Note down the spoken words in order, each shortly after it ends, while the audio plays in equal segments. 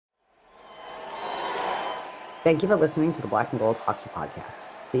Thank you for listening to the Black and Gold Hockey Podcast.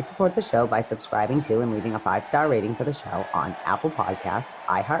 Please support the show by subscribing to and leaving a 5-star rating for the show on Apple Podcasts,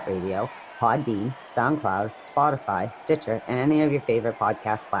 iHeartRadio, Podbean, SoundCloud, Spotify, Stitcher, and any of your favorite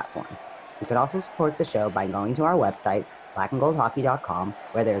podcast platforms. You can also support the show by going to our website, blackandgoldhockey.com,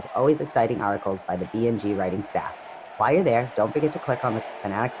 where there's always exciting articles by the B&G writing staff. While you're there, don't forget to click on the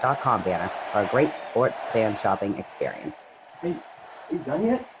fanatics.com banner for a great sports fan shopping experience. Hey, are you done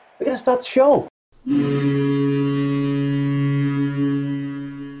yet? We gotta start the show.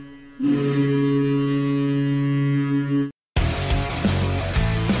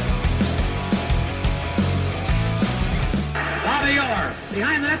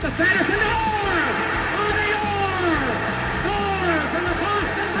 Behind the net to Sanderson, Orr! Bobby Orr! Orr from the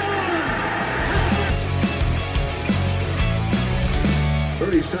Boston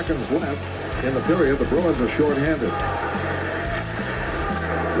Bruins! 30 seconds left in the period. The Bruins are shorthanded.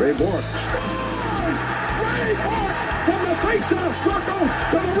 Ray Bork. Ray Bork from the face-off circle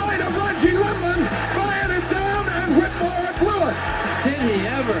to the right of Reggie Whitman. Fired it down and Whitmore blew it. Did he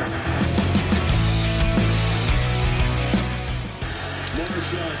ever?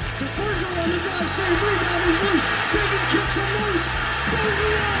 To Bergeron on the drive, save, rebound, he's loose. Sagan kicks him loose.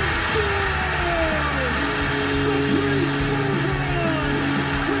 Bergeron scores! Patrice Bergeron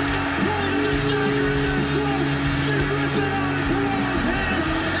with the point of the dagger in their throats. They rip it out of Toronto's hands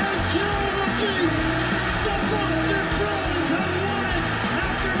and kill the beast. The Boston Bruins have won it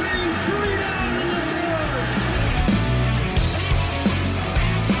after being 3 down in the third.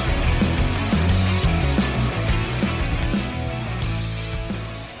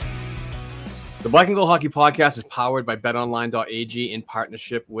 The Black and Gold Hockey Podcast is powered by betonline.ag in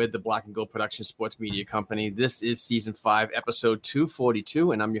partnership with the Black and Gold Production Sports Media Company. This is Season 5, Episode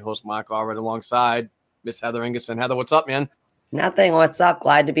 242, and I'm your host, Mark Allred, alongside Miss Heather Ingerson. Heather, what's up, man? Nothing. What's up?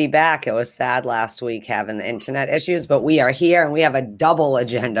 Glad to be back. It was sad last week having the internet issues, but we are here and we have a double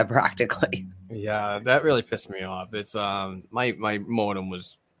agenda practically. Yeah, that really pissed me off. It's my modem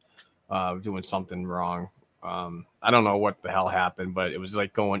was doing something wrong. I don't know what the hell happened, but it was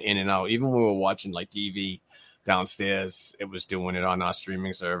like going in and out. Even when we were watching like TV downstairs, it was doing it on our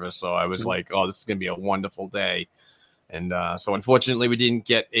streaming service. So I was like, oh, this is going to be a wonderful day. And so unfortunately, we didn't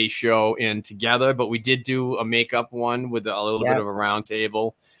get a show in together, but we did do a makeup one with a little bit of a round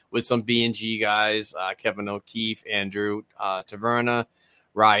table with some B&G guys, Kevin O'Keefe, Andrew Taverna,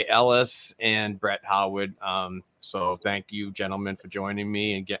 Rye Ellis, and Brett Howard. So thank you, gentlemen, for joining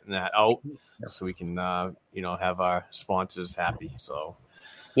me and getting that out so we can, have our sponsors happy. So,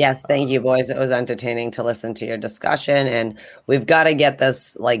 yes, thank you, boys. It was entertaining to listen to your discussion, and we've got to get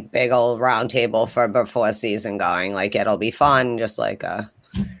this like big old round table for before season going. Like it'll be fun, just like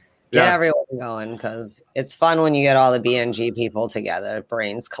get everyone going because it's fun when you get all the BNG people together,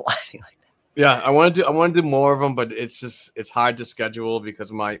 brains colliding like that. Yeah, I want to do more of them, but it's hard to schedule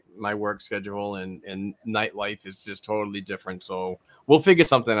because my work schedule and nightlife is just totally different. So we'll figure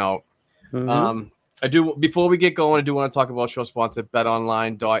something out. Mm-hmm. Before we get going, I do want to talk about show sponsor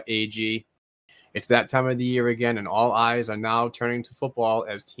betonline.ag. It's that time of the year again, and all eyes are now turning to football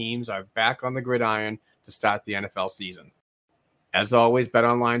as teams are back on the gridiron to start the NFL season. As always,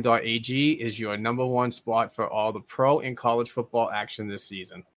 betonline.ag is your number one spot for all the pro and college football action this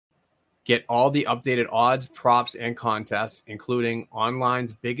season. Get all the updated odds, props, and contests, including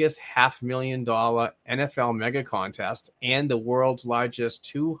online's biggest $500,000 NFL mega contest and the world's largest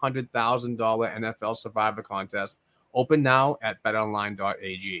 $200,000 NFL Survivor contest, open now at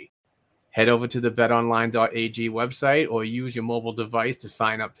betonline.ag. Head over to the betonline.ag website or use your mobile device to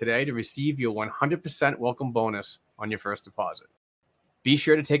sign up today to receive your 100% welcome bonus on your first deposit. Be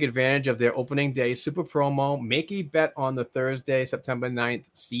sure to take advantage of their opening day super promo. Make a bet on the Thursday, September 9th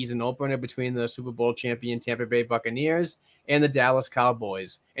season opener between the Super Bowl champion Tampa Bay Buccaneers and the Dallas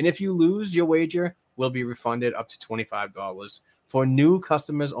Cowboys. And if you lose, your wager will be refunded up to $25 for new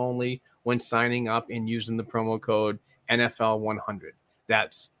customers only when signing up and using the promo code NFL100.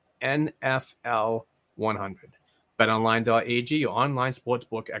 That's NFL100. BetOnline.ag, your online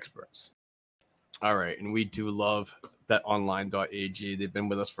sportsbook experts. All right, and we do love betonline.ag. They've been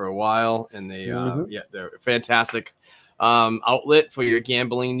with us for a while, and they're a fantastic outlet for your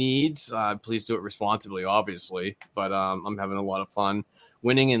gambling needs. Please do it responsibly, obviously, but I'm having a lot of fun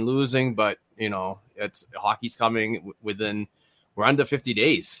winning and losing, but it's hockey's coming within, we're under 50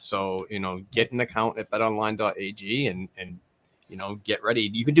 days. So, get an account at betonline.ag and get ready.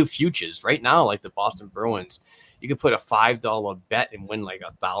 You can do futures right now, like the Boston Bruins. You could put a $5 bet and win like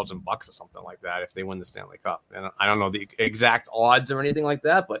 $1,000 or something like that if they win the Stanley Cup. And I don't know the exact odds or anything like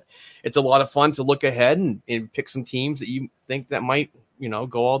that, but it's a lot of fun to look ahead and pick some teams that you think that might,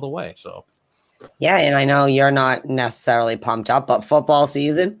 go all the way. So Yeah, and I know you're not necessarily pumped up, but football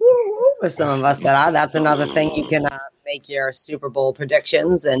season, woo, woo, for some of us that are, that's another thing you can make your Super Bowl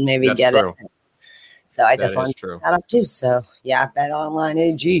predictions and maybe That's get true. it. So I That just is want to true. put that up too. So yeah, Bet Online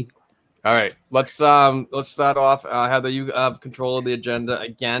AG. All right, let's start off. Heather, you have control of the agenda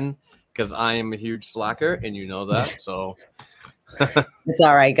again because I am a huge slacker, and you know that. So It's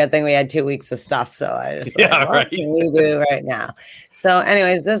all right. Good thing we had 2 weeks of stuff. So I just like, yeah, what right. can we do right now? So,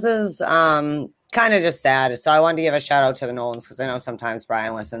 anyways, this is kind of just sad. So I wanted to give a shout out to the Nolans because I know sometimes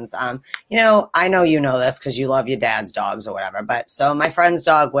Brian listens. I know you know this because you love your dad's dogs or whatever. But so my friend's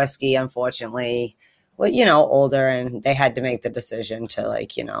dog Whiskey, unfortunately, older, and they had to make the decision to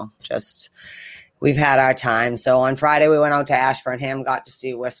just we've had our time. So on Friday we went out to Ashburnham, got to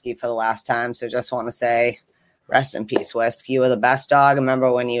see Whiskey for the last time. So just want to say rest in peace, Whiskey. You were the best dog.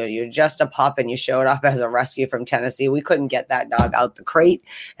 Remember when you were just a pup and you showed up as a rescue from Tennessee? We couldn't get that dog out the crate.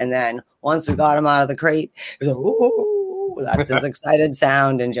 And then once we got him out of the crate, it was like, ooh, that's his excited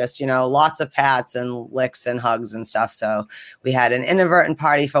sound, and just, lots of pats and licks and hugs and stuff. So we had an inadvertent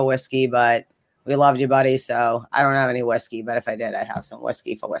party for Whiskey, but we loved you, buddy. So I don't have any whiskey, but if I did, I'd have some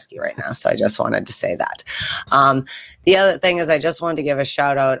whiskey for Whiskey right now. So I just wanted to say that. The other thing is I just wanted to give a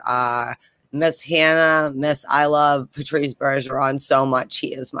shout out. Miss Hannah, Miss I love Patrice Bergeron so much.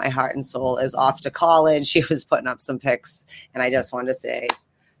 He is my heart and soul, is off to college. She was putting up some pics, and I just wanted to say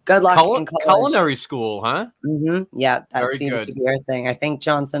good luck in college. Culinary school, huh? Mm-hmm. Yeah, that Very seems good. to be her thing. I think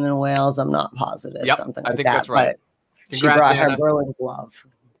Johnson and Wales. I'm not positive. Yep, something I like think that. that's right. But Congrats, she brought Hannah. her Bruins love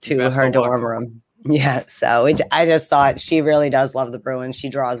to Best her of luck. dorm room. Yeah, so I just thought she really does love the Bruins. She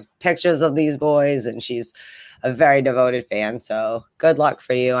draws pictures of these boys, and she's a very devoted fan. So good luck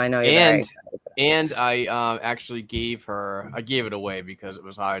for you. I know you're very excited. And I actually gave it away because it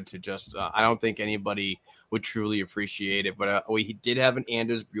was hard to just. I don't think anybody would truly appreciate it, but we did have an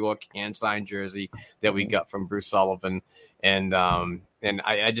Anders Bjork hand-signed jersey that we got from Bruce Sullivan, and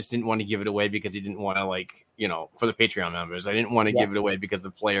I just didn't want to give it away because he didn't want to for the Patreon members. I didn't want to give it away because the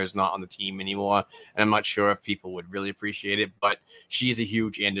player's not on the team anymore, and I'm not sure if people would really appreciate it. But she's a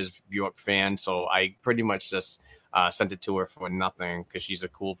huge Anders Bjork fan, so I pretty much just sent it to her for nothing because she's a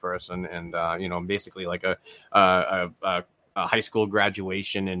cool person, and basically like a high school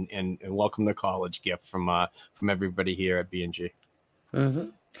graduation and welcome to college gift from everybody here at B&G. Mm-hmm.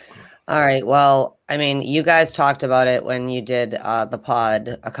 All right. Well, I mean, you guys talked about it when you did the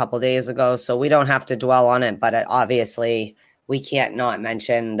pod a couple days ago, so we don't have to dwell on it. But obviously, we can't not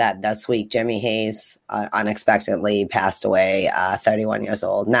mention that this week Jimmy Hayes unexpectedly passed away, 31 years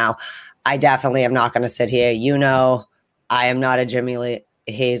old. Now, I definitely am not going to sit here. I am not a Jimmy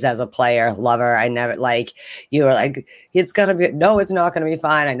Hayes as a player, lover. I never you were like, it's going to be, no, it's not going to be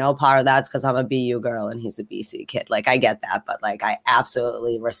fine. I know part of that's because I'm a BU girl and he's a BC kid. I get that, but I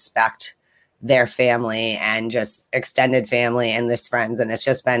absolutely respect their family and just extended family and this friends. And it's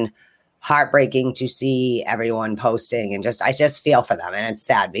just been heartbreaking to see everyone posting and I just feel for them. And it's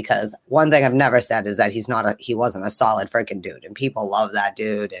sad because one thing I've never said is that he wasn't a solid freaking dude, and people love that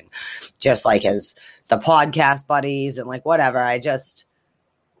dude. And just the podcast buddies and whatever,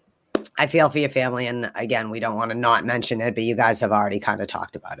 I feel for your family. And again, we don't want to not mention it, but you guys have already kind of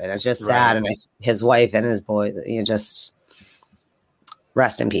talked about it. It's just sad. And his wife and his boy, just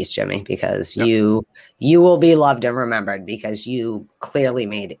rest in peace, Jimmy, because you will be loved and remembered because you clearly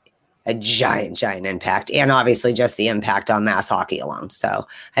made a giant impact, and obviously just the impact on mass hockey alone. So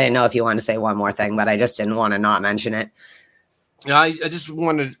I didn't know if you wanted to say one more thing, but I just didn't want to not mention it. Yeah, I just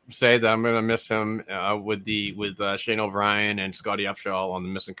want to say that I'm going to miss him with Shane O'Brien and Scotty Upshall on the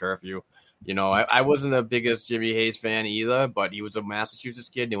missing curfew. I wasn't the biggest Jimmy Hayes fan either, but he was a Massachusetts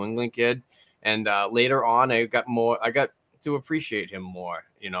kid, New England kid, and later on I got to appreciate him more.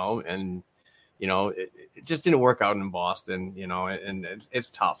 And it just didn't work out in Boston. And it's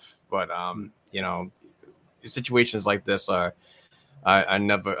tough, but situations like this are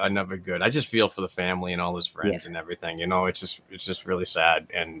never good. I just feel for the family and all his friends and everything. It's just really sad,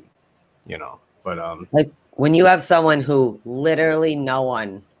 and but when you have someone who literally no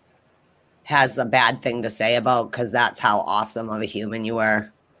one has a bad thing to say about, because that's how awesome of a human you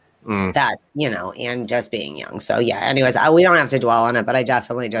were. That, and just being young. So anyways, we don't have to dwell on it, but I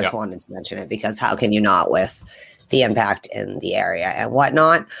definitely just wanted to mention it because how can you not, with the impact in the area and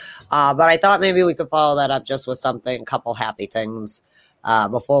whatnot. But I thought maybe we could follow that up just with a couple happy things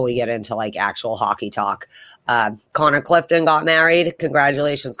before we get into actual hockey talk. Connor Clifton got married.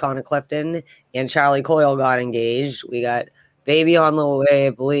 Congratulations, Connor Clifton. And Charlie Coyle got engaged. We got baby on the way,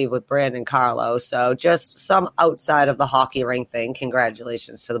 I believe, with Brandon Carlo. So just some outside of the hockey rink thing.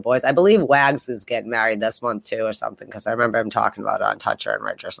 Congratulations to the boys. I believe Wags is getting married this month too or something, because I remember him talking about it on Toucher and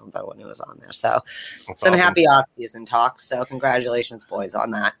Rich or something when he was on there. So That's some awesome. happy off-season talk. So congratulations, boys, on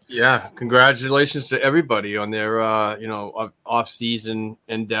that. Yeah, congratulations to everybody on their off-season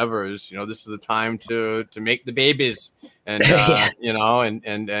endeavors. This is the time to make the babies and Yeah.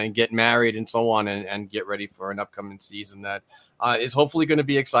 and get married and so on, and get ready for an upcoming season that is hopefully going to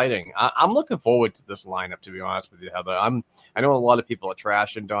be exciting. I'm looking forward to this lineup, to be honest with you, Heather. I know a lot of people are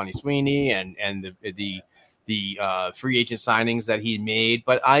trashing Donnie Sweeney and the free agent signings that he made,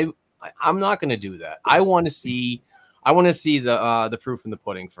 but I'm not going to do that. I want to see the proof in the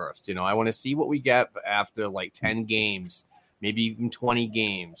pudding first. I want to see what we get after like 10 games, maybe even 20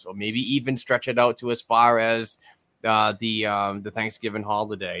 games, or maybe even stretch it out to as far as the Thanksgiving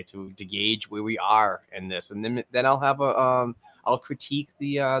holiday to gauge where we are in this, and then I'll have I'll critique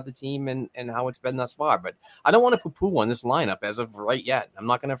the team and how it's been thus far. But I don't want to poo-poo on this lineup as of right yet. I'm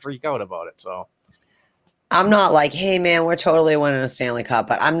not going to freak out about it. So I'm not like, hey man, we're totally winning a Stanley Cup,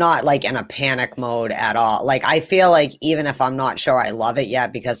 but I'm not like in a panic mode at all. Like, I feel like even if I'm not sure I love it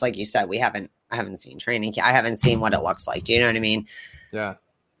yet, because like you said, I haven't seen training. I haven't seen what it looks like. Do you know what I mean? Yeah.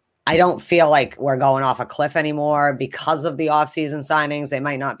 I don't feel like we're going off a cliff anymore because of the offseason signings. They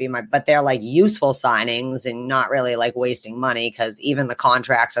might not be but they're like useful signings and not really like wasting money, because even the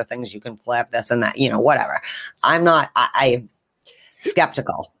contracts are things you can flip, this and that, whatever. I'm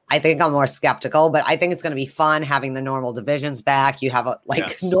skeptical. I think I'm more skeptical, but I think it's going to be fun having the normal divisions back. You have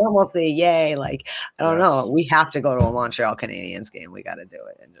normalcy. Yay. Like, I don't know. We have to go to a Montreal Canadiens game. We got to do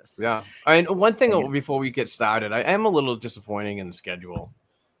it. And just, one thing before we get started, I am a little disappointing in the schedule.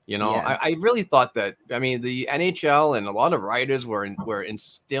 I really thought that, the NHL and a lot of writers were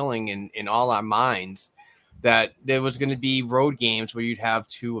instilling in all our minds that there was going to be road games where you'd have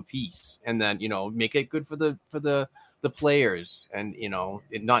 2 apiece, and then, make it good for the players, and,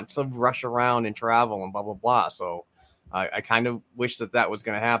 not some rush around and travel and blah, blah, blah. So I kind of wish that was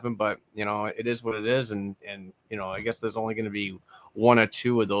going to happen, but, it is what it is. And I guess there's only going to be 1 or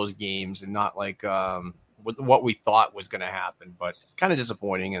 2 of those games, and not like, what we thought was going to happen, but kind of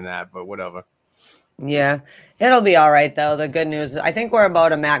disappointing in that, but whatever. Yeah, it'll be all right though. The good news, I think we're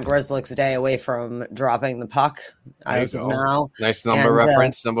about a Matt Grzelcyk's day away from dropping the puck as of now. Nice number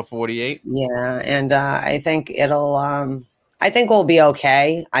reference, number 48. Yeah, and I think I think we'll be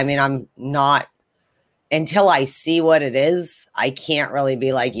okay. I'm not, until I see what it is, I can't really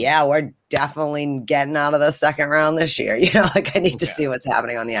be like, yeah, we're definitely getting out of the second round this year. I need to see what's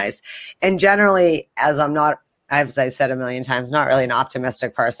happening on the ice. And generally, as I said a million times, not really an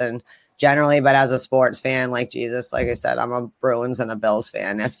optimistic person generally, but as a sports fan, like Jesus, like I said, I'm a Bruins and a Bills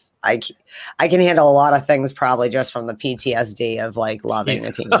fan. If I can handle a lot of things, probably just from the PTSD of like loving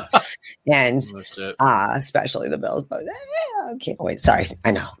a team, and especially the Bills. But I can't wait. Sorry,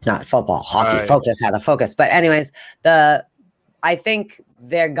 I know, not football, hockey. Right. Focus, how the focus. But anyways, I think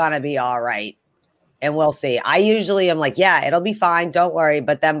they're gonna be all right, and we'll see. I usually am like, yeah, it'll be fine, don't worry.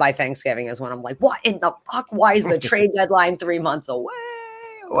 But then by Thanksgiving is when I'm like, what in the fuck? Why is the trade deadline 3 months away?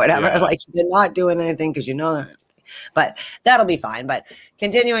 Whatever, like they're not doing anything because but that'll be fine. But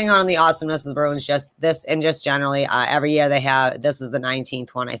continuing on the awesomeness of the Bruins, just generally, every year this is the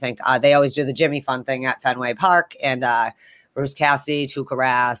 19th one, I think. They always do the Jimmy Fun thing at Fenway Park, and Bruce Cassidy, Tuukka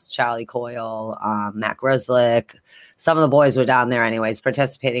Rask, Charlie Coyle, Matt Grzelcyk. Some of the boys were down there anyways,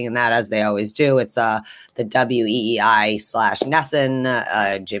 participating in that as they always do. It's the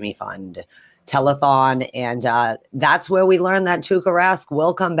WEEI/Nesson Jimmy Fund telethon, and that's where we learned that Tuukka Rask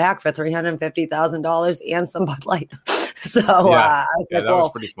will come back for $350,000 and some Bud Light. So I was like,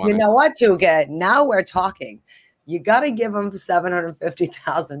 well, you know what, Tuukka? Now we're talking. You got to give him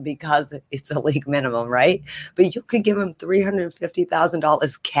 $750,000 because it's a league minimum, right? But you could give him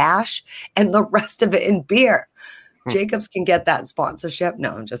 $350,000 cash and the rest of it in beer. Jacobs can get that sponsorship.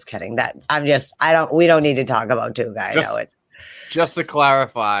 No, I'm just kidding. We don't need to talk about Tuukka. I know it's. Just to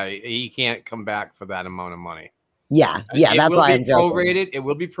clarify, he can't come back for that amount of money. Yeah, that's why I'm joking. It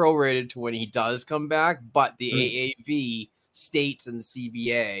will be prorated to when he does come back, but the AAV states in the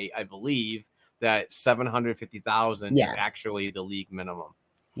CBA, I believe, that $750,000 is actually the league minimum.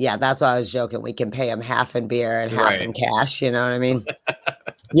 Yeah, that's why I was joking. We can pay him half in beer and half in cash. You know what I mean?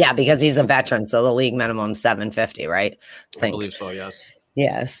 Yeah, because he's a veteran, so the league minimum is $750, right? I believe so. Yes.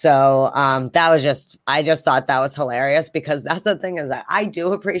 Yeah, so I just thought that was hilarious, because that's the thing, is that I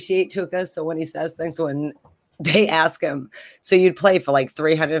do appreciate Tuukka. So when he says things, when they ask him, so you'd play for like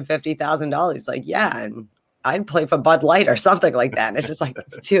 $350,000, like, yeah, and I'd play for Bud Light or something like that. And it's just like,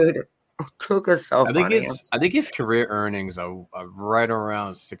 dude, Tuuk is so funny. I think his career earnings are right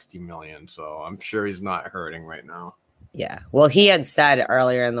around 60 million. So I'm sure he's not hurting right now. Yeah. Well, he had said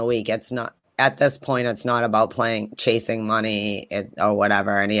earlier in the week, it's not at this point, it's not about chasing money or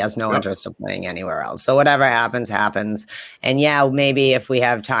whatever. And he has no interest in playing anywhere else. So whatever happens, happens. And yeah, maybe if we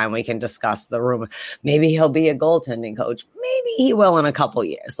have time, we can discuss the rumor. Maybe he'll be a goaltending coach. Maybe he will in a couple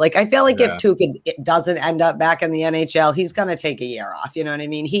years. Like, I feel like if Tuuk doesn't end up back in the NHL, he's going to take a year off. You know what I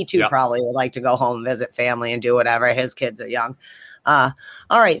mean? He too probably would like to go home, visit family and do whatever. His kids are young. All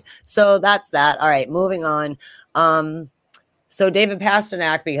right. So that's that. All right. Moving on. So David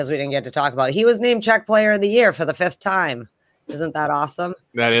Pastrnak, because we didn't get to talk about it, he was named Czech Player of the Year for the 5th time. Isn't that awesome?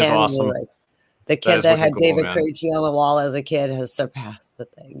 That is awesome. Like, the kid that had David Krejci on the wall as a kid has surpassed the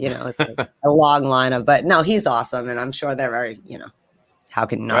thing. You know, it's like a long lineup. But no, he's awesome. And I'm sure they're very, how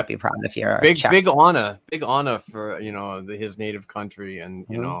can you not be proud if you're a Czech? Big honor for, his native country and,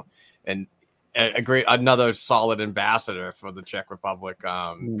 and another solid ambassador for the Czech Republic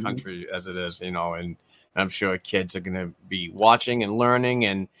country as it is, and I'm sure kids are going to be watching and learning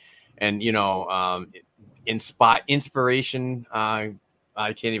and inspiration.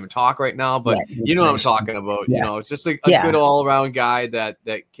 I can't even talk right now, but you know what I'm talking about. Yeah. It's just a good all around guy that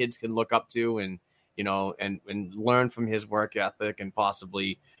kids can look up to and learn from his work ethic and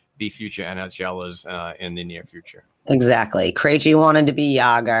possibly be future NHLers in the near future. Exactly. Krejci wanted to be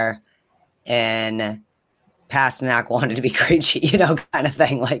Jágr and Pastrnak wanted to be Krejci, kind of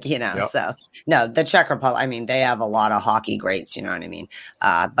thing. Like, so no, the Czech Republic, I mean, they have a lot of hockey greats, you know what I mean?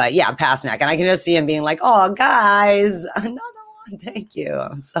 But yeah, Pastrnak, and I can just see him being like, oh, guys, another one. Thank you.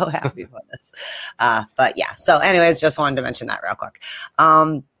 I'm so happy for this. But yeah, so anyways, just wanted to mention that real quick.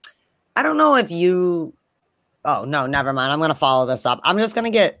 I don't know if oh, no, never mind. I'm going to follow this up.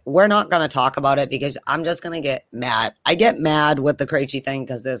 We're not going to talk about it because I'm just going to get mad. I get mad with the Krejci thing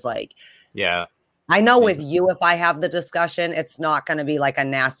because there's like, I know with you, if I have the discussion, it's not going to be like a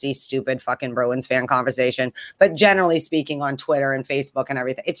nasty, stupid fucking Bruins fan conversation. But generally speaking on Twitter and Facebook and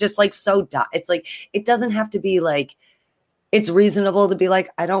everything, it's just like so dumb. It's like, it doesn't have to be like, it's reasonable to be like,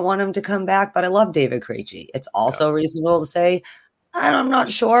 I don't want him to come back, but I love David Krejci. It's also reasonable to say, I'm not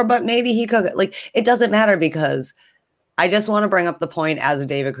sure, but maybe he could. Like, it doesn't matter because I just want to bring up the point as a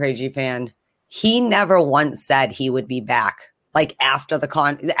David Krejci fan. He never once said he would be back. Like after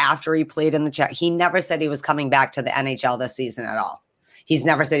he played in the Czech, he never said he was coming back to the NHL this season at all. He's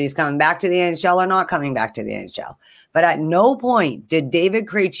never said he's coming back to the NHL or not coming back to the NHL. But at no point did David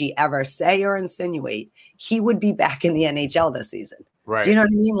Krejci ever say or insinuate he would be back in the NHL this season. Right. Do you know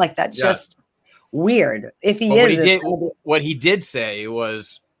what I mean? Like, that's just weird. If he what he did say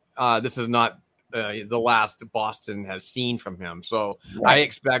was, this is not the last Boston has seen from him. So I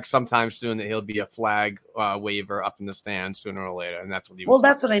expect sometime soon that he'll be a flag waiver up in the stands sooner or later. And that's what he was. Well,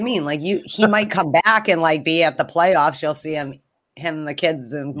 that's what I mean. Like he might come back and like be at the playoffs. You'll see him and the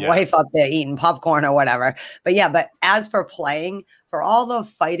kids and wife up there eating popcorn or whatever. But as for playing, for all the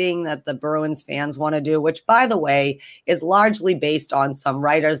fighting that the Bruins fans want to do, which by the way is largely based on some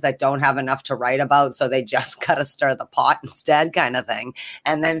writers that don't have enough to write about. So they just got to stir the pot instead kind of thing.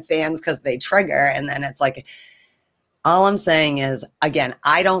 And then fans, because they trigger. And then it's like, all I'm saying is, again,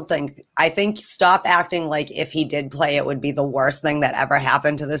 I think stop acting like if he did play, it would be the worst thing that ever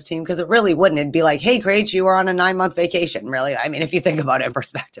happened to this team. Because it really wouldn't. It'd be like, hey, Krejci, you were on a 9-month vacation. Really? I mean, if you think about it in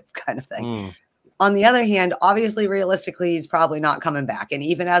perspective kind of thing. On the other hand, obviously, realistically, he's probably not coming back. And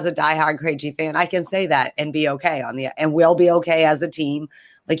even as a diehard Krejci fan, I can say that and be okay and we'll be okay as a team.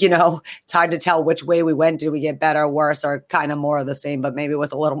 Like, it's hard to tell which way we went. Did we get better, worse, or kind of more of the same, but maybe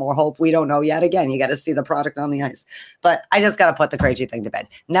with a little more hope? We don't know yet. Again, you got to see the product on the ice. But I just got to put the Krejci thing to bed.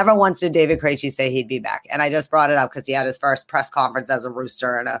 Never once did David Krejci say he'd be back. And I just brought it up because he had his first press conference as a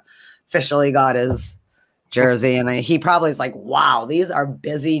Rooster and officially got his jersey. And he probably is like, wow, these are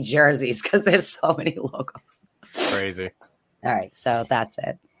busy jerseys because there's so many logos. Crazy. All right. So that's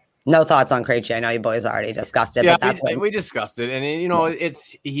it. No thoughts on Krejci. I know you boys already discussed it, but that's we discussed it. And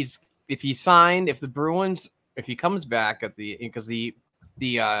if the Bruins, if he comes back because the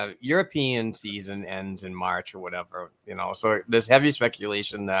European season ends in March or whatever, so there's heavy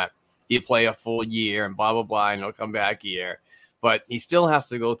speculation that he'll play a full year and blah, blah, blah, and he'll come back here, but he still has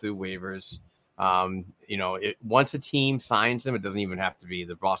to go through waivers. Once a team signs him, it doesn't even have to be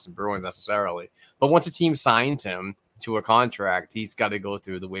the Boston Bruins necessarily, but once a team signs him to a contract, he's got to go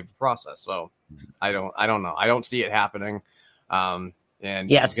through the waiver process. So I don't know. I don't see it happening. And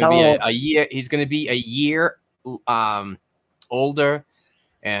he's going to be a year older,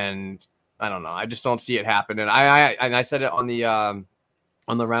 and I don't know. I just don't see it happening. I said it on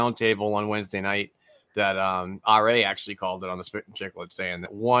the round table on Wednesday night that RA actually called it on the Spit and Chiclet, saying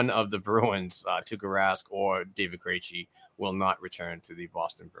that one of the Bruins, Tuukka Rask or David Krejci, will not return to the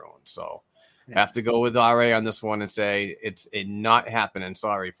Boston Bruins. So I have to go with RA on this one and say it's not happening.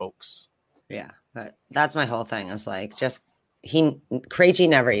 Sorry, folks. Yeah, but that's my whole thing. It's like Krejci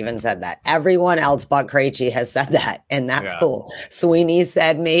never even said that. Everyone else but Krejci has said that, and that's cool. Sweeney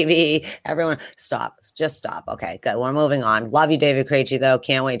said maybe. Everyone, just stop. Okay, good. We're moving on. Love you, David Krejci, though.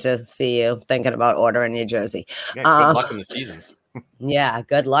 Can't wait to see you thinking about ordering New Jersey. Yeah, good luck in the season. Yeah,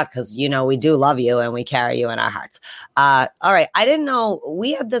 good luck, because we do love you and we carry you in our hearts. All right, I didn't know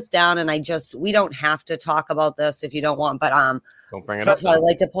we had this down, and we don't have to talk about this if you don't want, but don't bring it first up. Of all, I'd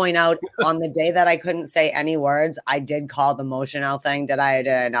like to point out on the day that I couldn't say any words, I did call the Motionell thing. Did I or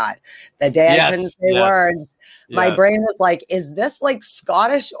did I not? The day I couldn't say words, my brain was like, is this like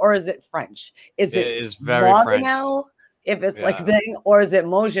Scottish or is it French? It is very Moganel, if it's like thing, or is it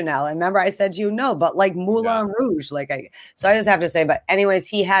Motionell? And remember I said to you, no, but like Moulin Rouge. So I just have to say, but anyways,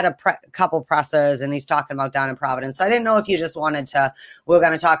 he had a couple pressers and he's talking about down in Providence. So I didn't know if you just wanted to, we were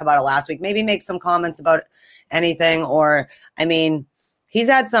going to talk about it last week, maybe make some comments about anything, or I mean, he's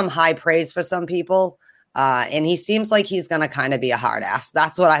had some high praise for some people, and he seems like he's gonna kind of be a hard ass.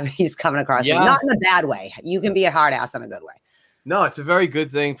 That's what he's coming across. Not in a bad way. You can be a hard ass in a good way. No, it's a very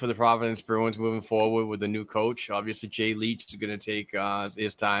good thing for the Providence Bruins moving forward with the new coach. Obviously, Jay Leach is going to take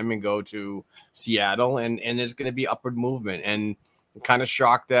his time and go to Seattle, and there's going to be upward movement. And I'm kind of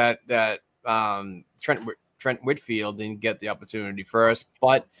shocked that Trent Whitfield didn't get the opportunity first,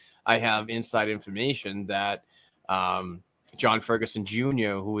 but I have inside information that John Ferguson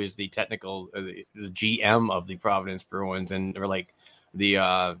Jr., who is the technical the GM of the Providence Bruins, and or like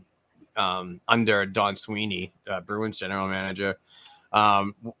the under Don Sweeney, Bruins general manager,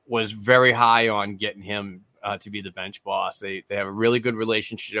 was very high on getting him to be the bench boss. They have a really good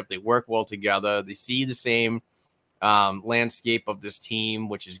relationship. They work well together. They see the same landscape of this team,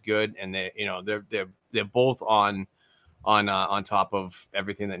 which is good, and they're both on top of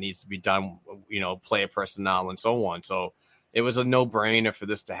everything that needs to be done, player personnel and so on. So it was a no-brainer for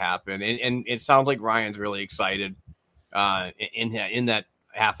this to happen. And it sounds like Ryan's really excited in that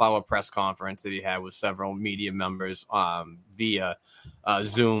half-hour press conference that he had with several media members via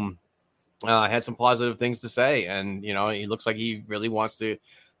Zoom. Had some positive things to say, and he looks like he really wants to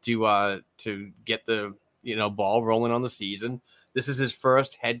get the ball rolling on the season. This is his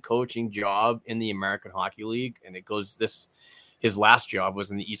first head coaching job in the American Hockey League, and his last job was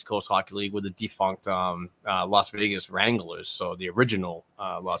in the East Coast Hockey League with the defunct Las Vegas Wranglers, so the original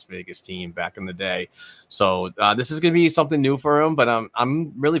Las Vegas team back in the day. So this is going to be something new for him, but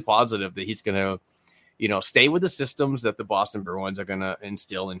I'm really positive that he's going to, stay with the systems that the Boston Bruins are going to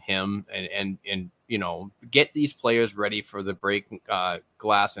instill in him, and get these players ready for the break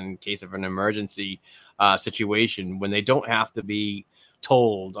glass in case of an emergency situation when they don't have to be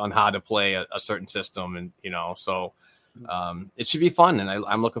told on how to play a certain system, and so. It should be fun, and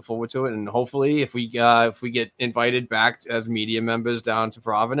I'm looking forward to it. And hopefully, if we get invited back as media members down to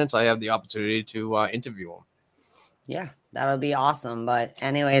Providence, I have the opportunity to interview them. Yeah, that'll be awesome. But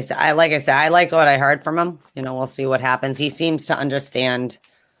anyways, I liked what I heard from him. We'll see what happens. He seems to understand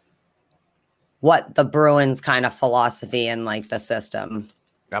what the Bruins kind of philosophy and like the system,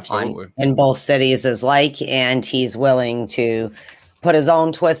 absolutely, in both cities is like, and he's willing to put his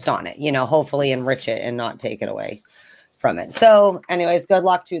own twist on it. Hopefully enrich it and not take it away from it. So anyways, good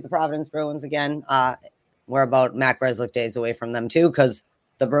luck to the Providence Bruins again. We're about Matt Grzelcyk days away from them too, because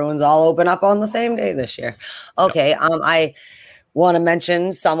the Bruins all open up on the same day this year. Okay. Yep. I want to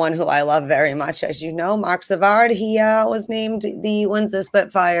mention someone who I love very much. As you know, Mark Savard, he was named the Windsor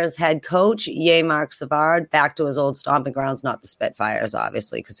Spitfires head coach. Yay, Mark Savard, back to his old stomping grounds, not the Spitfires,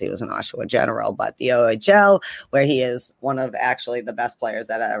 obviously, because he was an Oshawa General, but the OHL, where he is one of actually the best players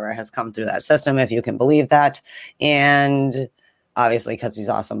that ever has come through that system, if you can believe that. And obviously because he's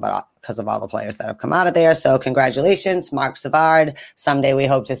awesome, but because of all the players that have come out of there. So congratulations, Mark Savard. Someday we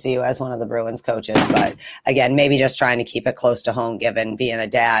hope to see you as one of the Bruins coaches. But again, maybe just trying to keep it close to home, given being a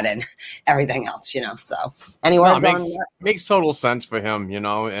dad and everything else, So any words on that? Makes total sense for him,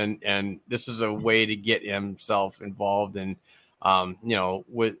 and this is a way to get himself involved and,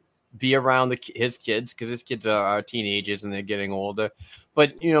 be around his kids, because his kids are teenagers and they're getting older.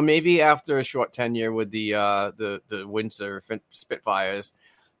 But maybe after a short tenure with the Windsor Spitfires,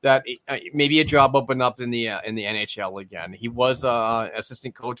 that maybe a job opened up in the NHL again. He was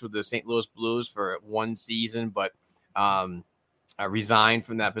assistant coach with the St. Louis Blues for one season, but resigned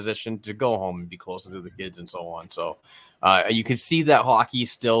from that position to go home and be closer to the kids and so on. So you can see that hockey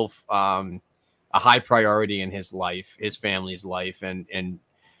is still a high priority in his life, his family's life, and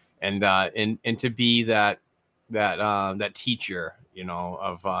and to be that teacher,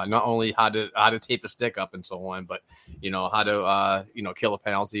 of not only how to tape a stick up and so on, but how to kill a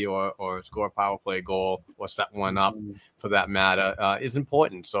penalty or score a power play goal or set one up for that matter is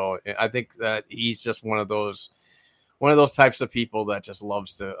important. So I think that he's just one of those types of people that just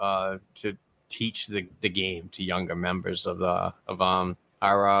loves to teach the game to younger members of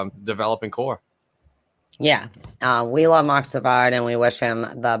our developing core. Yeah, we love Mark Savard and we wish him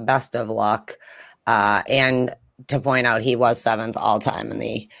the best of luck. And to point out, he was 7th all time in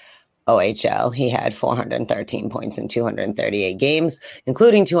the OHL. He had 413 points in 238 games,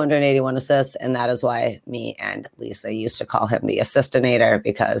 including 281 assists. And that is why me and Lisa used to call him the assistinator,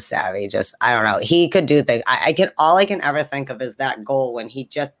 because Savvy I don't know, he could do things. All I can ever think of is that goal when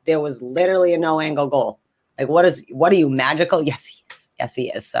there was literally a no angle goal. Like, what are you, magical? Yes, he is. Yes, he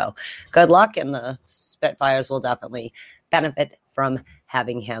is. So good luck. And the Spitfires will definitely benefit from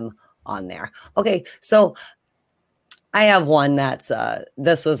having him on there. Okay. So I have one that's,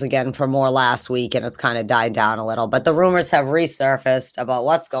 this was again for more last week and it's kind of died down a little, but the rumors have resurfaced about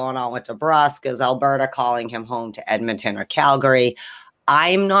what's going on with DeBrusk. Is Alberta calling him home to Edmonton or Calgary?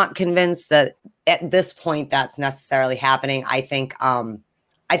 I'm not convinced that at this point that's necessarily happening. I think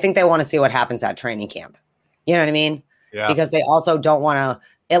they want to see what happens at training camp. You know what I mean? Yeah. Because they also don't want to,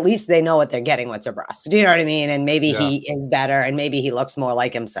 at least they know what they're getting with DeBrusk. Do you know what I mean? And maybe he is better and maybe he looks more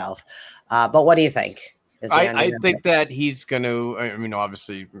like himself. But what do you think? I think that he's going to,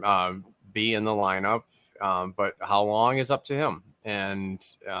 obviously be in the lineup, but how long is up to him. And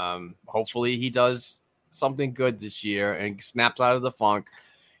hopefully he does something good this year and snaps out of the funk.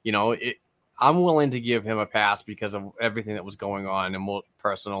 I'm willing to give him a pass because of everything that was going on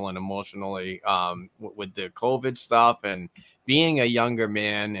personal and emotionally with the COVID stuff and being a younger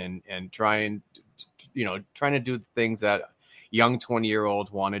man and trying to do the things that young 20-year-olds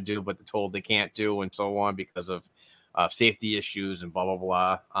want to do, but they're told they can't do and so on because of safety issues and blah,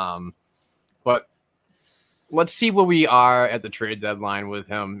 blah, blah. But let's see where we are at the trade deadline with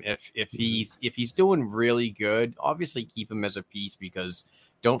him. If he's doing really good, obviously keep him as a piece because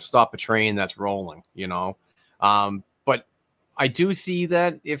don't stop a train that's rolling, But I do see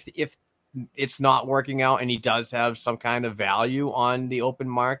that if it's not working out and he does have some kind of value on the open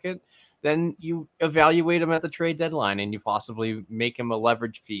market, then you evaluate him at the trade deadline and you possibly make him a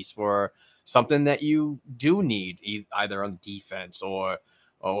leverage piece for something that you do need, either on defense or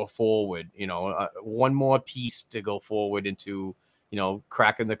forward. One more piece to go forward into,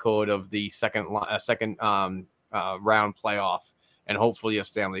 cracking the code of the second round playoff and hopefully a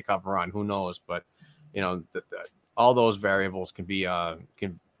Stanley Cup run. Who knows? But all those variables can be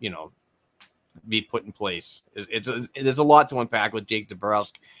be put in place. There's a lot to unpack with Jake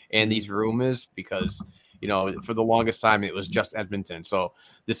DeBrusk and these rumors because for the longest time it was just Edmonton. So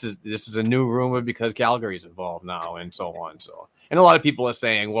this is a new rumor because Calgary's involved now and so on. So and a lot of people are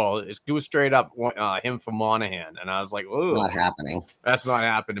saying, well, it's do a straight up him for Monahan, and I was like, oh, not happening. That's not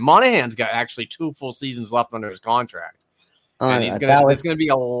happening. Monahan's got actually 2 full seasons left under his contract. And there's going to be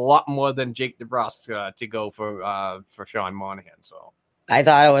a lot more than Jake DeBrusk to go for Sean Monahan. So I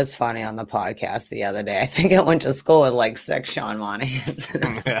thought it was funny on the podcast the other day. I think I went to school with like 6 Sean Monahans.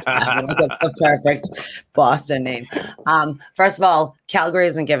 That's the perfect Boston name. First of all, Calgary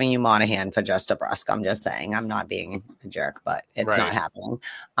isn't giving you Monahan for just DeBrusk. I'm just saying. I'm not being a jerk, but it's not happening.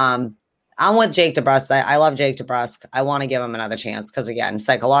 I'm with Jake DeBrusk. I love Jake DeBrusk. I want to give him another chance because, again,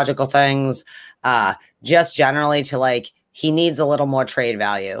 psychological things, just generally to he needs a little more trade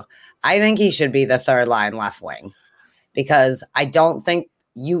value. I think he should be the 3rd line left wing. Because I don't think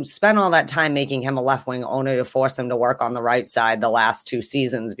you spent all that time making him a left wing only to force him to work on the right side the last 2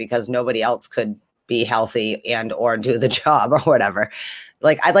 seasons because nobody else could be healthy and or do the job or whatever.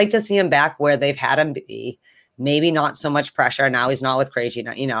 I'd like to see him back where they've had him be. Maybe not so much pressure. Now he's not with crazy,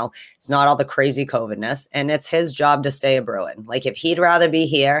 it's not all the crazy COVIDness. And it's his job to stay a Bruin. If he'd rather be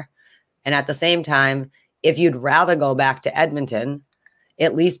here and at the same time, if you'd rather go back to Edmonton,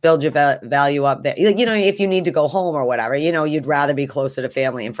 at least build your value up there. If you need to go home or whatever, you'd rather be closer to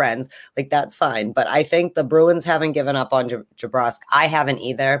family and friends. That's fine. But I think the Bruins haven't given up on DeBrusk. I haven't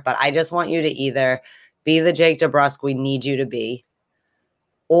either. But I just want you to either be the Jake DeBrusk we need you to be,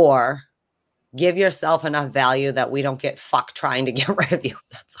 or give yourself enough value that we don't get fucked trying to get rid of you.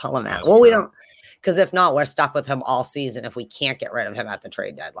 That's all I'm at. Well, we don't. Because if not, we're stuck with him all season if we can't get rid of him at the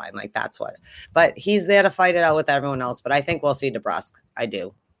trade deadline. That's what. But he's there to fight it out with everyone else. But I think we'll see DeBrusk. I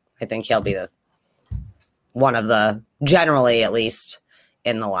do. I think he'll be one of the, generally at least,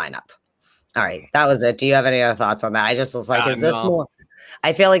 in the lineup. All right. That was it. Do you have any other thoughts on that? I just was like, is this more?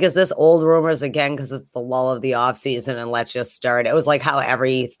 I feel like, is this old rumors again because it's the lull of the offseason and let's just start? It was like how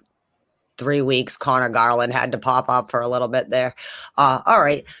every 3 weeks. Connor Garland had to pop up for a little bit there. All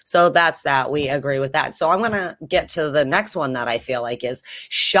right. So that's that. We agree with that. So I'm going to get to the next one that I feel like is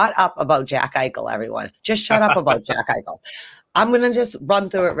shut up about Jack Eichel, everyone. Just shut up about Jack Eichel. I'm going to just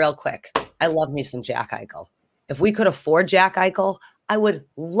run through it real quick. I love me some Jack Eichel. If we could afford Jack Eichel, I would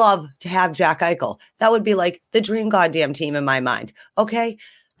love to have Jack Eichel. That would be like the dream goddamn team in my mind. Okay.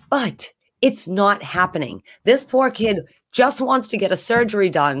 But it's not happening. This poor kid just wants to get a surgery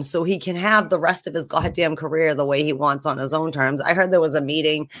done so he can have the rest of his goddamn career the way he wants on his own terms. I heard there was a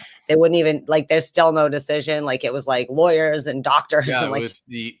meeting. They wouldn't even like, there's still no decision. Like it was like lawyers and doctors. Yeah, and like it was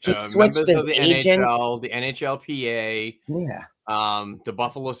the he switched members his of the agent. NHL, the NHLPA, Yeah. the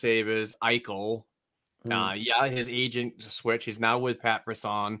Buffalo Sabres, Eichel. Yeah, his agent switch. He's now with Pat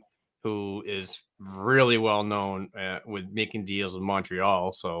Brisson, who is really well known with making deals with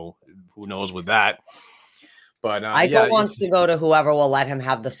Montreal. So who knows with that? But Eichel wants to go to whoever will let him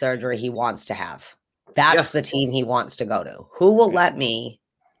have the surgery he wants to have. That's the team he wants to go to. Who will let me,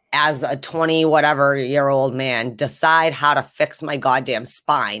 as a 20 whatever year old man, decide how to fix my goddamn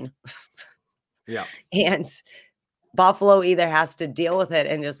spine? Yeah. And Buffalo either has to deal with it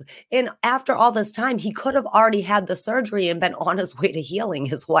and after all this time, he could have already had the surgery and been on his way to healing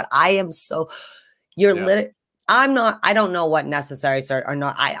is what I am. So I don't know what necessary or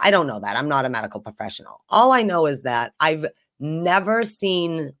not. I don't know that. I'm not a medical professional. All I know is that I've never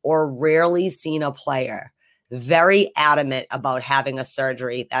seen or rarely seen a player very adamant about having a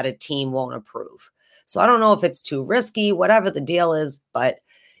surgery that a team won't approve. So I don't know if it's too risky, whatever the deal is, but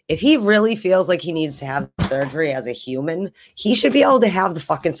if he really feels like he needs to have surgery as a human, he should be able to have the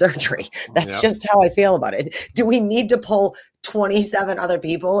fucking surgery. That's just how I feel about it. Do we need to pull 27 other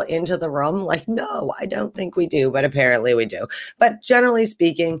people into the room? Like, no, I don't think we do, but apparently we do. But generally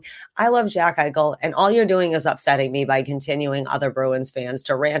speaking, I love Jack Eichel, and all you're doing is upsetting me by continuing other Bruins fans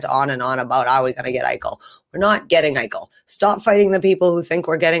to rant on and on about, are we going to get Eichel? We're not getting Eichel. Stop fighting the people who think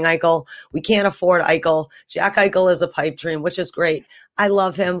we're getting Eichel. We can't afford Eichel. Jack Eichel is a pipe dream, which is great. I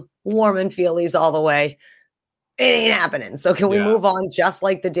love him. Warm and feelies all the way. It ain't happening. So can we move on? Just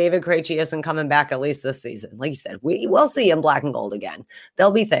like the David Krejci isn't coming back at least this season. Like you said, we will see him black and gold again.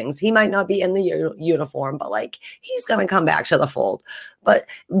 There'll be things. He might not be in the uniform, but like he's going to come back to the fold. But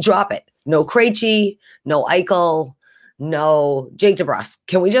drop it. No Krejci, no Eichel, no Jake DeBrusk.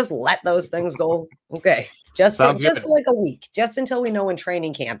 Can we just let those things go? Okay. Just for like a week, just until we know when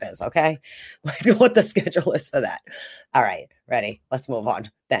training camp is, okay? Like what the schedule is for that. All right, ready? Let's move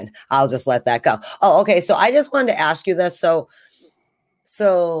on. Then I'll just let that go. Oh, okay. So I just wanted to ask you this. So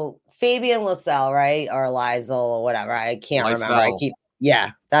Fabian Lysell, right? Or Lysell or whatever. I can't remember.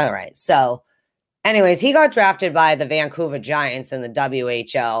 All right. So anyways, he got drafted by the Vancouver Giants in the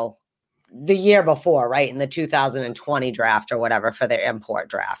WHL the year before, right? In the 2020 draft or whatever for their import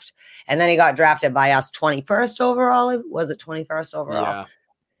draft. And then he got drafted by us 21st overall. Was it 21st overall? Yeah.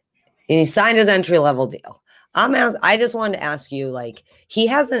 And he signed his entry-level deal. I just wanted to ask you, like, he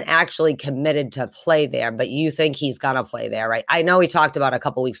hasn't actually committed to play there, but you think he's going to play there, right? I know we talked about it a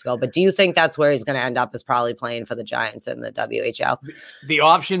couple weeks ago, but do you think that's where he's going to end up is probably playing for the Giants in the WHL? The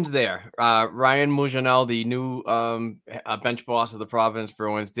options there. Ryan Mougenel, the new bench boss of the Providence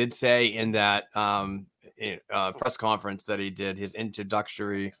Bruins, did say in that press conference that he did, his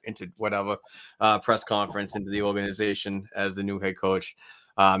press conference into the organization as the new head coach,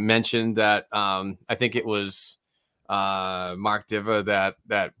 mentioned that I think it was Mark Diva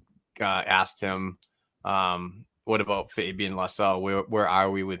that asked him, what about Fabian Lysell? Where are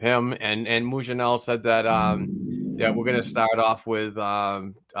we with him? And Mougenel said that we're going to start off with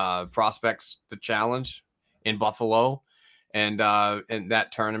prospects to challenge in Buffalo, and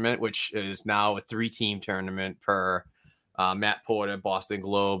that tournament, which is now a 3-team tournament per Matt Porter, Boston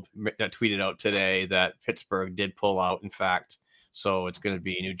Globe, that tweeted out today that Pittsburgh did pull out, in fact. So it's going to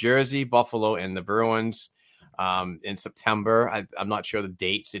be New Jersey, Buffalo, and the Bruins in September. I'm not sure the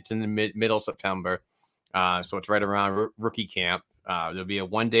dates. It's in the middle of September. So it's right around rookie camp. There'll be a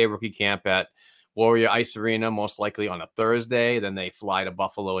 1-day rookie camp at Warrior Ice Arena, most likely on a Thursday. Then they fly to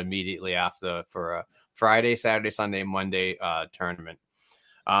Buffalo immediately after for a Friday, Saturday, Sunday, Monday tournament.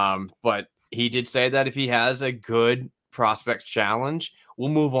 But he did say that if he has a good prospects challenge, we'll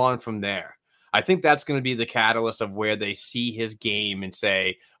move on from there. I think that's going to be the catalyst of where they see his game and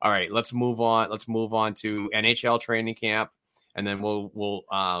say, all right, let's move on. Let's move on to NHL training camp. And then we'll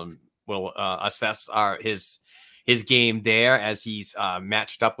assess his game there as he's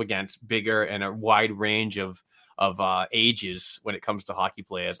matched up against bigger and a wide range of ages when it comes to hockey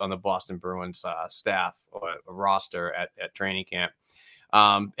players on the Boston Bruins staff or roster at training camp.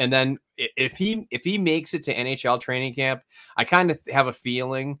 And then if he makes it to NHL training camp, I kind of have a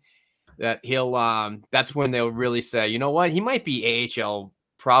feeling that he'll that's when they'll really say, you know what, he might be AHL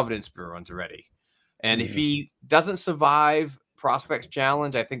Providence Bruins already. And if he doesn't survive Prospects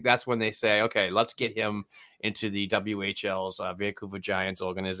Challenge, I think that's when they say, okay, let's get him into the WHL's Vancouver Giants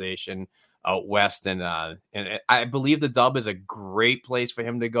organization out west. And I believe the Dub is a great place for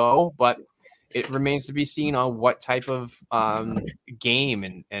him to go, but it remains to be seen on what type of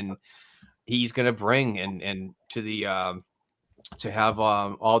game and he's going to bring and to the to have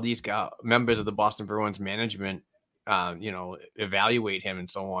all these members of the Boston Bruins management, evaluate him and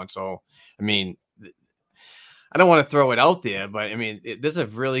so on. So, I mean, I don't want to throw it out there, but I mean, there's a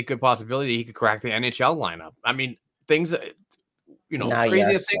really good possibility he could crack the NHL lineup. I mean, things, crazier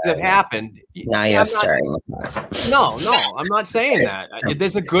things have happened. Now you're stirring. No, I'm not saying that.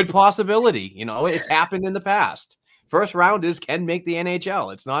 There's a good possibility. It's happened in the past. First rounders can make the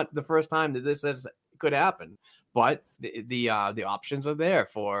NHL. It's not the first time that this could happen, but the options are there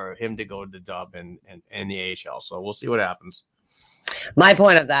for him to go to the Dub and the AHL. So we'll see what happens. My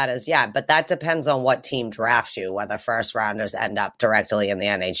point of that is, but that depends on what team drafts you, whether first rounders end up directly in the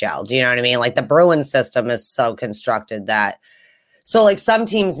NHL. Do you know what I mean? Like the Bruins system is so constructed that, so like some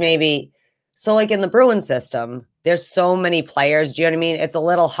teams maybe, so like in the Bruins system, there's so many players. Do you know what I mean? It's a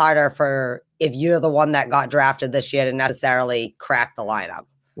little harder for if you're the one that got drafted this year to necessarily crack the lineup.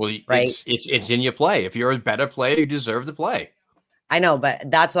 Well, right? It's in your play. If you're a better player, you deserve to play. I know,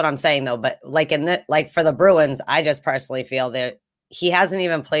 but that's what I'm saying though. But like like for the Bruins, I just personally feel that he hasn't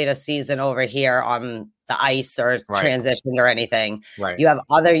even played a season over here on the ice or transitioned or anything. Right. You have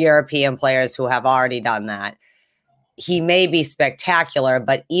other European players who have already done that. He may be spectacular,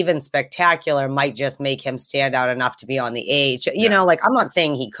 but even spectacular might just make him stand out enough to be on the age. You know, like I'm not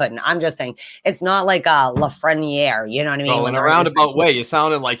saying he couldn't. I'm just saying it's not like a Lafreniere. You know what I mean? Well, in a roundabout way, it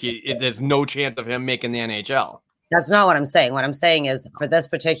sounded like there's no chance of him making the NHL. That's not what I'm saying. What I'm saying is for this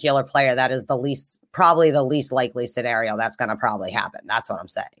particular player, that is probably the least likely scenario that's going to probably happen. That's what I'm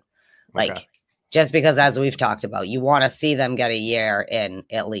saying. Like, just because, as we've talked about, you want to see them get a year in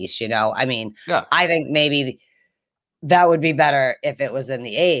at least, I mean, I think maybe that would be better if it was in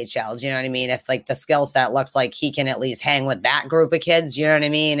the AHL. Do you know what I mean? If like the skill set looks like he can at least hang with that group of kids, you know what I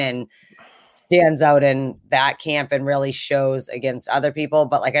mean? And stands out in that camp and really shows against other people.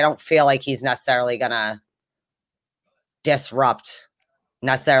 But like, I don't feel like he's necessarily going to disrupt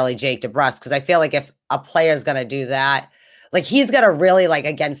necessarily Jake DeBrusk, because I feel like if a player is going to do that, like he's going to really like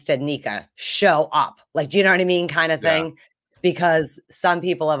against Danica show up, like, do you know what I mean, kind of thing, because some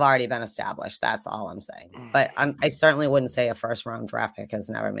people have already been established. That's all I'm saying. But I certainly wouldn't say a first round draft pick has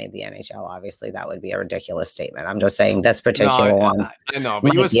never made the NHL. Obviously, that would be a ridiculous statement. I'm just saying this particular one. I know,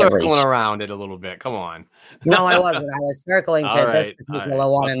 but you were circling around it a little bit. Come on. No, I wasn't. I was circling to this particular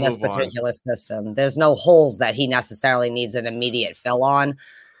one in this particular system. There's no holes that he necessarily needs an immediate fill on,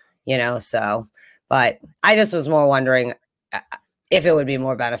 so. But I just was more wondering if it would be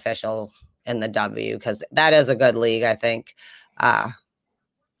more beneficial in the W, because that is a good league, I think, to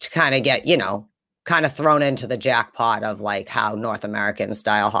kind of get, kind of thrown into the jackpot of like how North American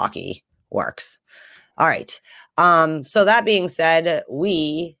style hockey works. All right. So that being said,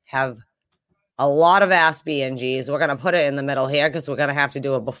 we have a lot of Ask B and Gs. We're going to put it in the middle here because we're going to have to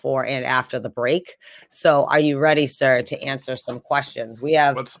do it before and after the break. So are you ready, sir, to answer some questions? We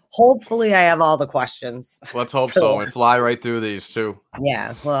have, hopefully I have all the questions. Let's hope so. And fly right through these too.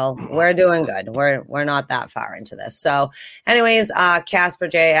 Yeah, well, we're doing good. We're not that far into this. So anyways, Casper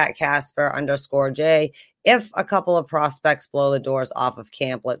J at Casper_J. If a couple of prospects blow the doors off of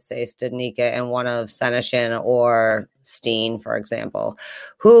camp, let's say Studnicka and one of Senyshyn or Steen, for example,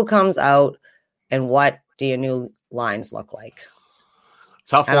 who comes out and what do your new lines look like?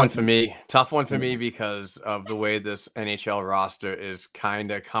 Tough one for me because of the way this NHL roster is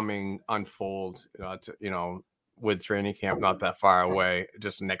kind of unfold, with training camp not that far away,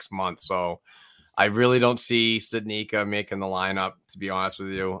 just next month. So I really don't see Studnicka making the lineup, to be honest with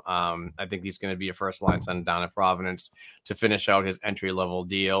you. I think he's going to be a first line center down at Providence to finish out his entry level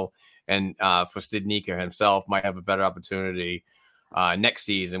deal. And for Studnicka himself, might have a better opportunity next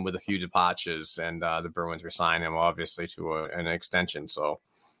season with a few departures, and the Bruins resign him obviously to an extension. So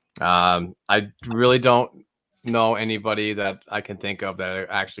I really don't know anybody that I can think of that are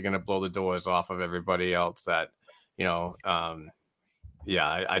actually going to blow the doors off of everybody else that,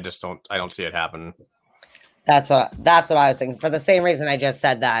 I just don't see it happening. That's what I was thinking. For the same reason I just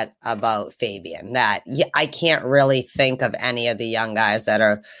said that about Fabian, that I can't really think of any of the young guys that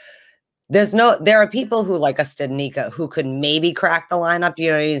are there are people who like a Studnicka who could maybe crack the lineup.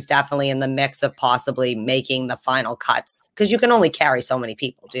 You know, he's definitely in the mix of possibly making the final cuts because you can only carry so many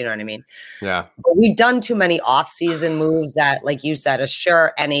people. Do you know what I mean? Yeah. But we've done too many off-season moves that, like you said, a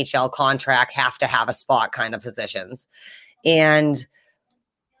sure NHL contract have to have a spot kind of positions. And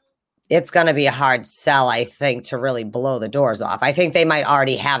it's going to be a hard sell, I think, to really blow the doors off. I think they might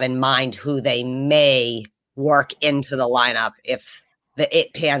already have in mind who they may work into the lineup if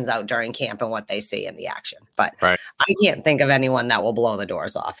it pans out during camp and what they see in the action. But right. I can't think of anyone that will blow the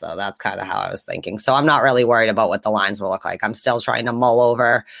doors off, though. That's kind of how I was thinking. So I'm not really worried about what the lines will look like. I'm still trying to mull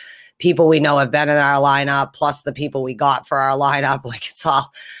over people we know have been in our lineup, plus the people we got for our lineup. Like, it's all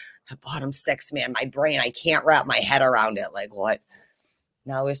the bottom six, man. My brain, I can't wrap my head around it. Like, what?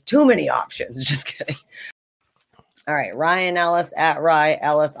 Now there's too many options. Just kidding. All right. Ryan Ellis at Rye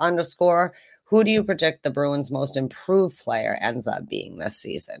Ellis _ Who do you predict the Bruins' most improved player ends up being this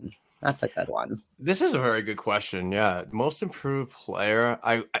season? That's a good one. This is a very good question. Yeah. Most improved player.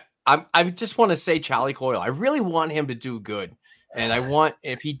 I just want to say Charlie Coyle. I really want him to do good. And I want,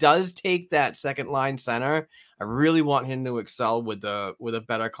 if he does take that second line center, I really want him to excel with a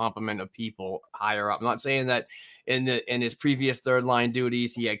better complement of people higher up. I'm not saying that in his previous third line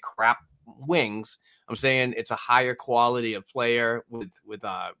duties he had crap wings. I'm saying it's a higher quality of player with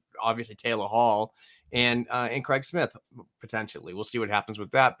obviously Taylor Hall and Craig Smith potentially. We'll see what happens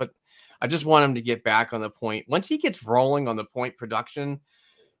with that. But I just want him to get back on the point. Once he gets rolling on the point production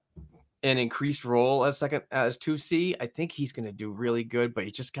and increased role as 2C, I think he's going to do really good. But he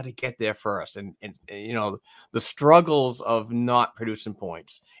just got to get there first, and you know the struggles of not producing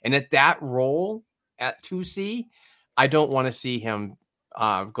points. And at that role at 2C, I don't want to see him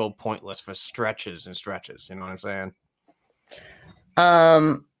go pointless for stretches and stretches. You know what I'm saying?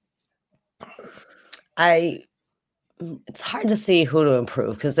 It's hard to see who to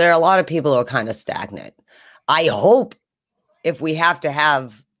improve because there are a lot of people who are kind of stagnant. I hope if we have to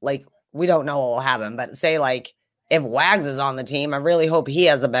have, like, we don't know what will happen, but say like if Wags is on the team, I really hope he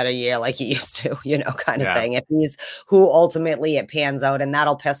has a better year like he used to, you know, kind of thing. If he's who ultimately it pans out, and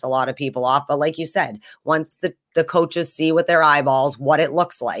that'll piss a lot of people off. But like you said, once the coaches see with their eyeballs what it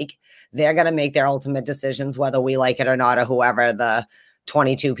looks like, they're going to make their ultimate decisions, whether we like it or not, or whoever the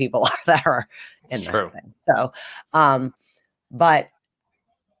 22 people are that are in that thing. So, but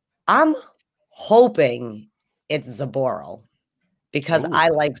I'm hoping it's Zaboral because I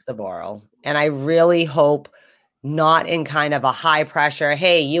like Zaboral, and I really hope not in kind of a high pressure,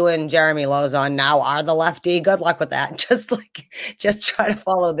 hey, you and Jeremy Lozon now are the lefty. Good luck with that. Just try to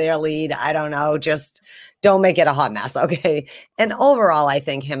follow their lead. I don't know. Just don't make it a hot mess. Okay. And overall, I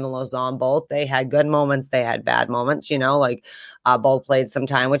think him and Lozon both, they had good moments. They had bad moments, you know, like both played some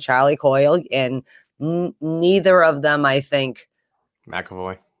time with Charlie Coyle, and neither of them, I think.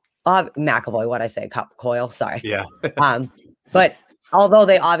 McAvoy, what'd I say? Coyle. Sorry. Yeah. But although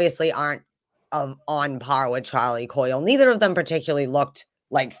they obviously aren't on par with Charlie Coyle, neither of them particularly looked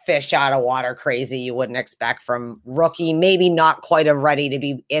like fish out of water crazy you wouldn't expect from rookie, maybe not quite ready to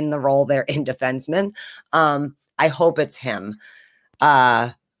be in the role they're in defenseman. I hope it's him.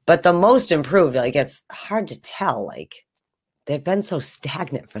 But the most improved, like, it's hard to tell. Like, they've been so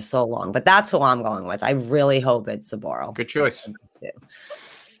stagnant for so long, but that's who I'm going with. I really hope it's Zaboral. Good choice.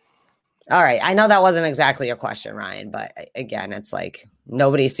 All right. I know that wasn't exactly a question, Ryan, but again, it's like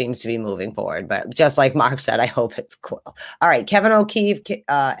nobody seems to be moving forward. But just like Mark said, I hope it's cool. All right. Kevin O'Keefe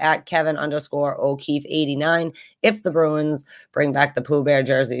at Kevin _ O'Keefe 89. If the Bruins bring back the Pooh Bear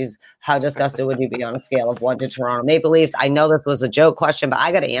jerseys, how disgusted would you be on a scale of 1 to Toronto Maple Leafs? I know this was a joke question, but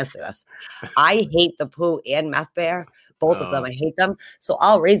I got to answer this. I hate the Pooh and Meth Bear. Both of them. I hate them. So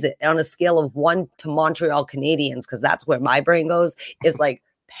I'll raise it on a scale of 1 to Montreal Canadiens, because that's where my brain goes, is like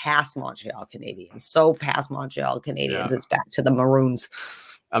past Montreal Canadiens. So past Montreal Canadiens, it's back to the Maroons.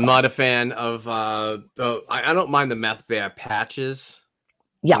 I'm not a fan of I don't mind the Meth Bear patches.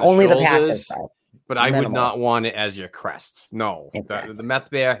 Yeah, only the patches. But I would not want it as your crest. No. Exactly. The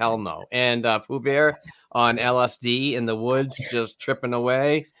Meth Bear, hell no. And Pooh Bear on LSD in the woods just tripping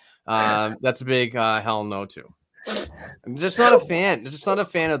away. That's a big hell no too. I'm just not a fan. Just not a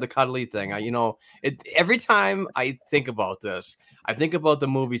fan of the cuddly thing. Every time I think about this, I think about the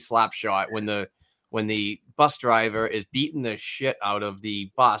movie Slapshot when the bus driver is beating the shit out of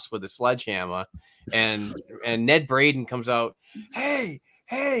the bus with a sledgehammer, and Ned Braden comes out, hey,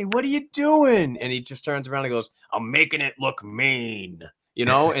 what are you doing? And he just turns around and goes, I'm making it look mean,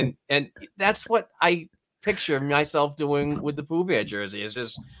 and that's what I picture myself doing with the Pooh Bear jersey, is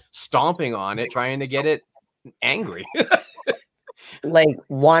just stomping on it, trying to get it angry. like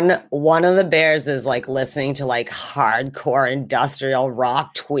one of the bears is like listening to like hardcore industrial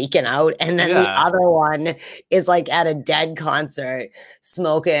rock tweaking out, and then the Yeah. other one is like at a Dead concert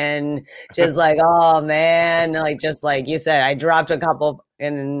smoking, just like, oh man, like just like you said, I dropped a couple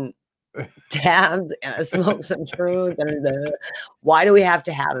in tabs and I smoked some truth. And why do we have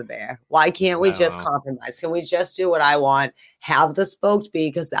to have a bear? Why can't we I don't just know. compromise? Can we just do what I want? Have the smoked bee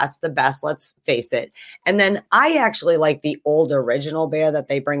because that's the best. Let's face it. And then I actually like the old original bear that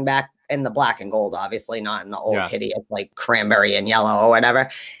they bring back in the black and gold, obviously not in the old hideous like cranberry and yellow or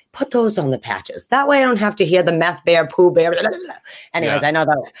whatever. Put those on the patches. That way I don't have to hear the meth bear, poo bear. Blah, blah, blah. Anyways, I know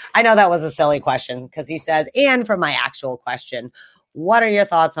that was a silly question because he says, and for my actual question, what are your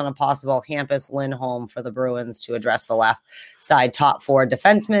thoughts on a possible Hampus Lindholm for the Bruins to address the left side top four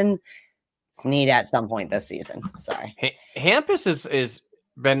defensemen need at some point this season? Sorry. Hampus is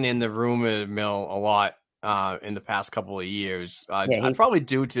been in the rumor mill a lot in the past couple of years. Probably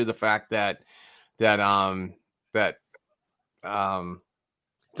due to the fact that Don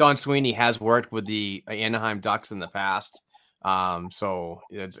Sweeney has worked with the Anaheim Ducks in the past. So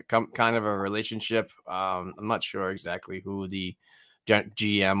it's kind of a relationship. I'm not sure exactly who the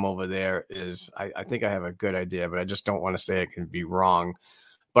GM over there is. I think I have a good idea, but I just don't want to say it can be wrong.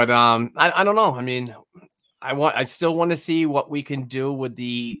 But I don't know. I mean, I still want to see what we can do with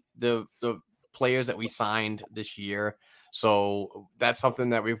the players that we signed this year. So that's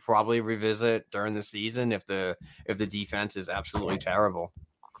something that we probably revisit during the season if the defense is absolutely terrible.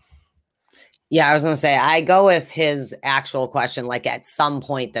 Yeah, I was going to say, I go with his actual question, like at some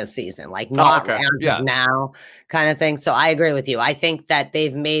point this season, like not now kind of thing. So I agree with you. I think that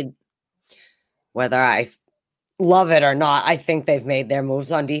they've made, whether I love it or not, I think they've made their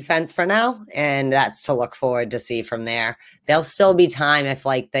moves on defense for now. And that's to look forward to see from there. There'll still be time if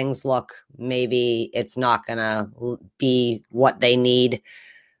like things look, maybe it's not going to be what they need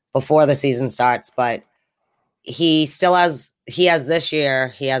before the season starts, but he has this year,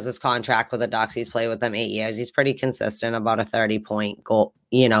 he has this contract with the Ducks. He's played with them 8 years. He's pretty consistent, about a 30-point goal,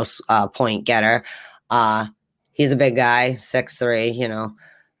 point getter. He's a big guy, 6'3",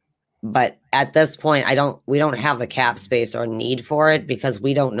 but at this point, we don't have the cap space or need for it because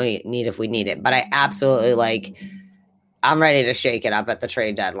we don't need if we need it. But I absolutely I'm ready to shake it up at the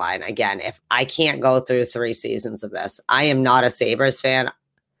trade deadline. Again, if I can't go through 3 seasons of this, I am not a Sabres fan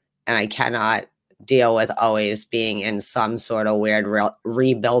and I cannot deal with always being in some sort of weird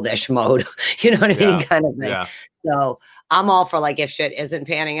rebuildish mode, you know what I mean? Kind of thing. Yeah. So I'm all for if shit isn't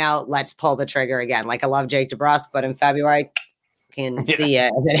panning out, let's pull the trigger again. I love Jake DeBrusk, but in February can see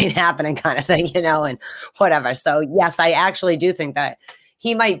it if it ain't happening kind of thing, and whatever. So yes, I actually do think that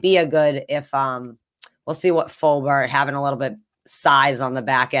he might be a good if we'll see what Fulbert having a little bit size on the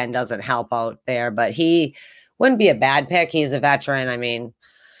back end doesn't help out there, but he wouldn't be a bad pick. He's a veteran. I mean,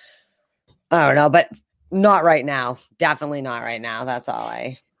 I don't know, but not right now. Definitely not right now. That's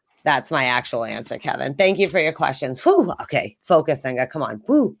my actual answer, Kevin. Thank you for your questions. Whew, okay, focus, Inga. Come on.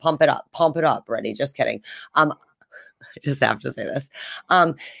 Woo, pump it up. Ready? Just kidding. I just have to say this.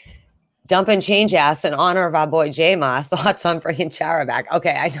 Dump and change ass in honor of our boy J-Ma. Thoughts on bringing Chara back?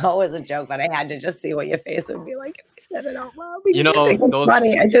 Okay, I know it was a joke, but I had to just see what your face would be like if I said it out loud. Those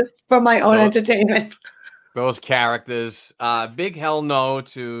funny. I just for my own entertainment. Those characters. Big hell no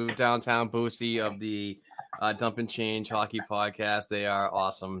to Downtown Boosie of the Dump and Change Hockey Podcast. They are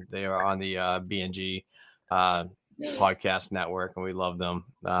awesome. They are on the BNG podcast network, and we love them.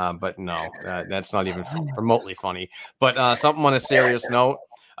 But no, that's not even remotely funny. But something on a serious note,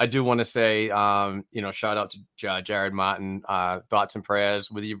 I do want to say, shout out to Jared Martin. Thoughts and prayers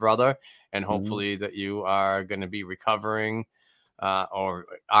with you, brother, and hopefully that you are going to be recovering. Or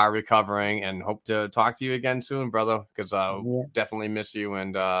are recovering, and hope to talk to you again soon, brother, because definitely miss you.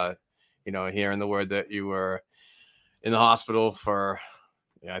 And, hearing the word that you were in the hospital for,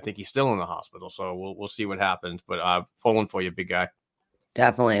 I think he's still in the hospital. So we'll see what happens, but pulling for you, big guy.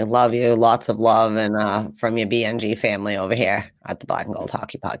 Definitely love you. Lots of love and from your BNG family over here at the Black and Gold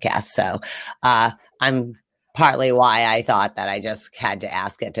Hockey Podcast. So I'm partly why I thought that I just had to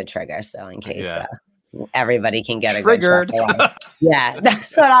ask it to trigger. So in case everybody can get triggered. Yeah,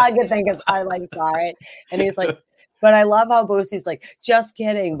 that's what I could think is I saw it. And he's like, but I love how Boosie's like, just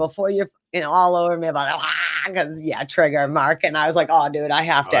kidding, before you're all over me about because trigger Mark. And I was like, oh dude, I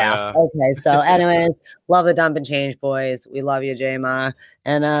have to ask. Yeah. Okay. So anyways, love the Dump and Change boys. We love you, J-Ma.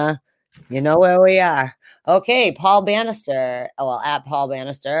 And you know where we are. Okay, Paul Bannister, at Paul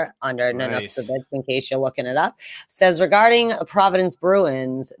Bannister under nice. Nanook, in case you're looking it up, says regarding Providence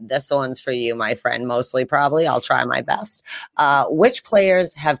Bruins, this one's for you, my friend, mostly probably. I'll try my best. Which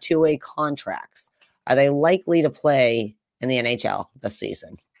players have two-way contracts? Are they likely to play in the NHL this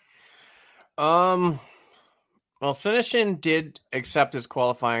season? Well, Senyshyn did accept his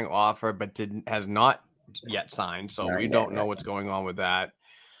qualifying offer, but has not yet signed, so we don't know what's going on with that.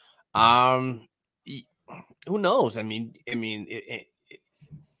 Who knows? I mean,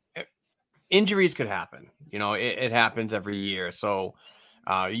 injuries could happen. It happens every year. So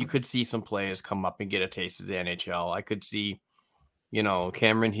you could see some players come up and get a taste of the NHL. I could see,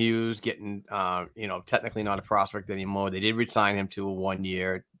 Cameron Hughes getting, technically not a prospect anymore. They did resign him to a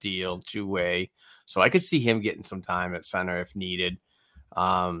 1-year deal, 2-way. So I could see him getting some time at center if needed.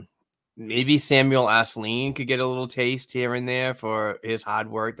 Maybe Samuel Asselin could get a little taste here and there for his hard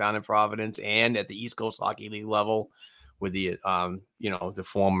work down in Providence and at the East Coast Hockey League level with the, the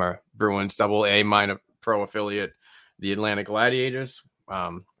former Bruins AA minor pro affiliate, the Atlanta Gladiators,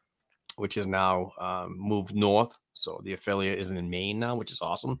 which is now moved north. So the affiliate isn't in Maine now, which is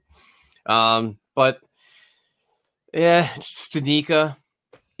awesome. But yeah, Stanika,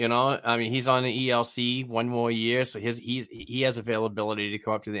 he's on the ELC 1 more year. So he has availability to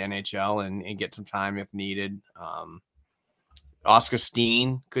come up to the NHL and get some time if needed. Oscar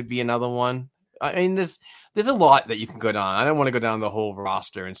Steen could be another one. I mean, there's a lot that you can go down. I don't want to go down the whole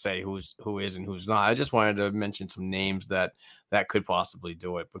roster and say who is and who's not. I just wanted to mention some names that could possibly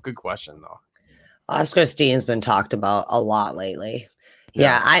do it. But good question, though. Oscar Steen's been talked about a lot lately.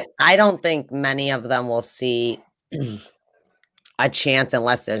 Yeah, I don't think many of them will see a chance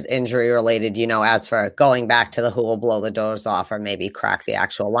unless there's injury related, as for going back to the who will blow the doors off or maybe crack the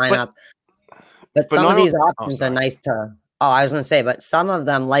actual lineup. But some of these options are nice to. Oh, I was going to say, but some of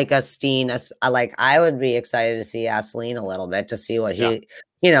them, like a Steen, I would be excited to see Asselin a little bit to see what he,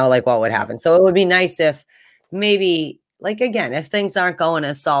 what would happen. So it would be nice if maybe, again, if things aren't going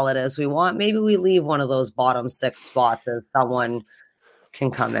as solid as we want, maybe we leave one of those bottom 6 spots as someone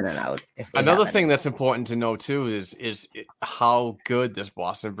can come in and out. Another thing that's important to know too is how good this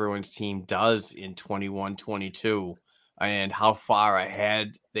Boston Bruins team does in 21-22. And how far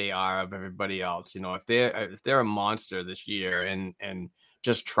ahead they are of everybody else. If they're a monster this year and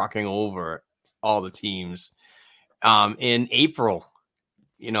just trucking over all the teams in April,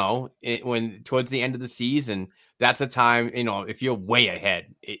 when towards the end of the season, that's a time, if you're way ahead,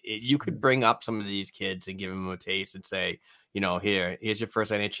 you could bring up some of these kids and give them a taste and say, here's your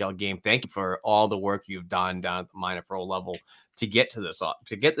first NHL game. Thank you for all the work you've done down at the minor pro level to get this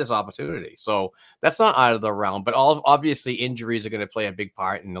opportunity. So that's not out of the realm, but obviously injuries are going to play a big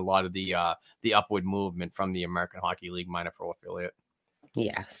part in a lot of the upward movement from the American Hockey League minor pro affiliate.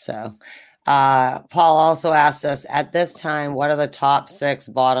 Yeah. So Paul also asked us at this time, what are the top 6,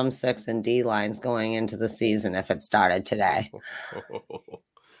 bottom 6 and D lines going into the season if it started today?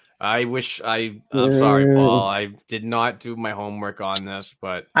 I'm sorry, Paul. I did not do my homework on this,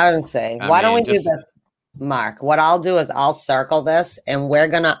 but I was saying, why don't we do this, Mark? What I'll do is I'll circle this, and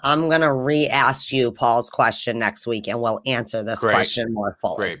I'm gonna re-ask you Paul's question next week, and we'll answer this question more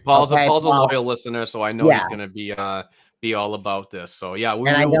fully. Great. Paul's a loyal listener, so I know he's gonna be all about this. So yeah,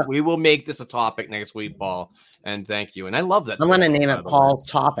 we will make this a topic next week, Paul. And thank you. And I love that. I'm gonna name it Paul's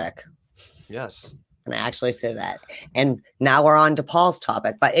topic. Yes. And I actually say that. And now we're on to Paul's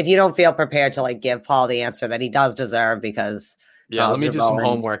topic. But if you don't feel prepared to give Paul the answer that he does deserve, because let me do some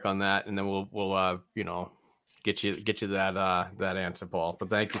homework on that, and then we'll get you that answer, Paul.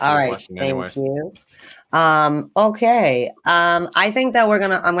 But thank you for the question anyway. Thank you. Okay. I think that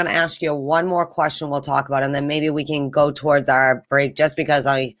I'm gonna ask you one more question we'll talk about, and then maybe we can go towards our break, just because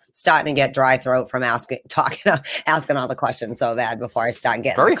I'm starting to get dry throat from asking all the questions so bad before I start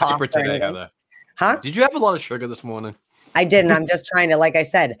getting very hyper today, Heather. Huh? Did you have a lot of sugar this morning? I didn't. I'm just trying to, like I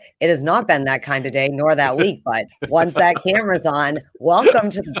said, it has not been that kind of day nor that week. But once that camera's on,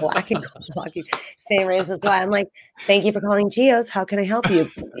 welcome to the Black and Gold Hockey. Same reason why I'm like, thank you for calling Geo's. How can I help you?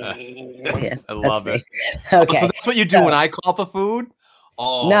 Yeah, I love it. Okay. So that's what you do when I call for food?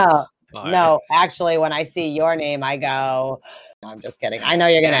 Oh no. Actually, when I see your name, I go. No, I'm just kidding. I know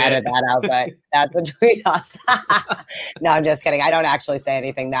you're going to edit that out, but that's between us. No, I'm just kidding. I don't actually say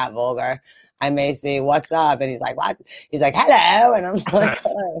anything that vulgar. I may say, what's up? And he's like, what? He's like, hello. And I'm like,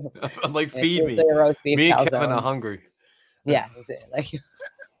 oh. I'm like, feed me. Me and Kevin are hungry. Yeah.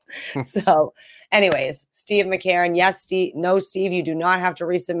 So anyways, Steve McCarron. Yes, Steve. No, Steve, you do not have to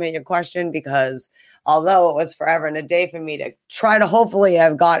resubmit your question, because although it was forever and a day for me to try to hopefully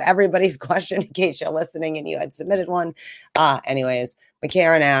have got everybody's question in case you're listening and you had submitted one. Anyways,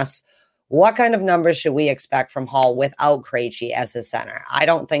 McCarron asks, what kind of numbers should we expect from Hall without Krejci as his center? I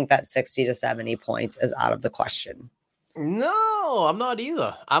don't think that 60 to 70 points is out of the question. No, I'm not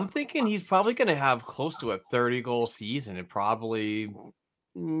either. I'm thinking he's probably going to have close to a 30-goal season and probably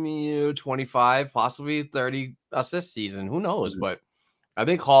 25, possibly 30 assist season. Who knows? But I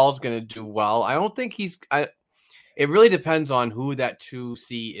think Hall's going to do well. I don't think it really depends on who that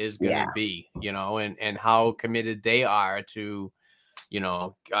 2C is going to be, and how committed they are to,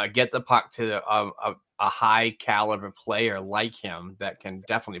 get the puck to a high caliber player like him that can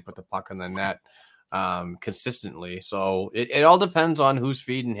definitely put the puck in the net consistently. So it all depends on who's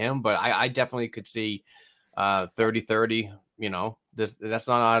feeding him, but I definitely could see 30-30, that's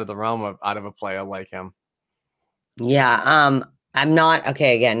not out of the realm out of a player like him. Yeah. I'm not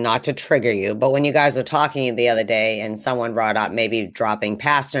okay. Again, not to trigger you, but when you guys were talking the other day and someone brought up maybe dropping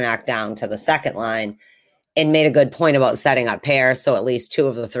Pasternak down to the second line and made a good point about setting up pairs. So at least 2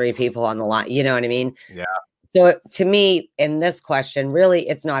 of the 3 people on the line, you know what I mean? Yeah. So to me, in this question, really,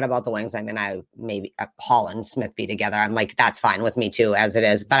 it's not about the wings. I mean, maybe Hall and Smith be together. I'm like, that's fine with me too, as it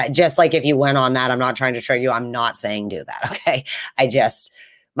is. But just like if you went on that, I'm not trying to trigger you. I'm not saying do that. Okay.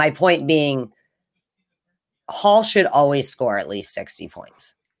 My point being, Hall should always score at least 60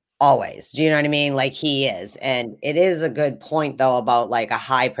 points. Always. Do you know what I mean? Like he is. And it is a good point, though, about like a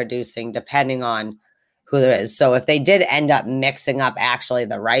high producing, depending on who there is. So if they did end up mixing up actually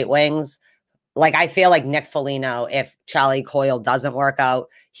the right wings, like I feel like Nick Foligno, if Charlie Coyle doesn't work out,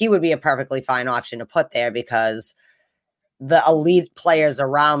 he would be a perfectly fine option to put there because the elite players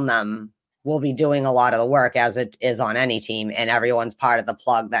around them will be doing a lot of the work as it is on any team, and everyone's part of the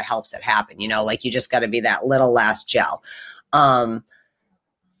plug that helps it happen. Like you just got to be that little last gel.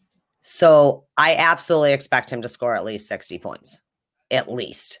 So I absolutely expect him to score at least 60 points, at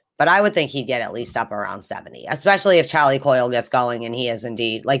least. But I would think he'd get at least up around 70, especially if Charlie Coyle gets going and he is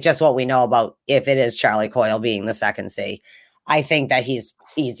indeed like just what we know about if it is Charlie Coyle being the second C. I think that he's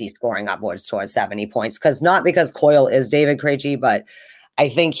easy scoring upwards towards 70 points not because Coyle is David Krejci, but I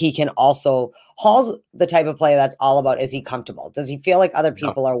think he can also Hall's the type of player that's all about, is he comfortable? Does he feel like other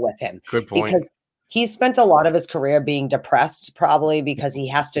people are with him? Good point. Because he spent a lot of his career being depressed, probably because he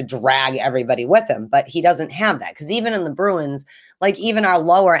has to drag everybody with him, but he doesn't have that. Because even in the Bruins, like even our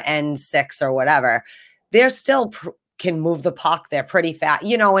lower end 6 or whatever, they're still can move the puck. They're pretty fast,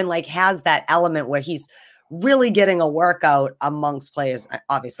 and like has that element where he's really getting a workout amongst players.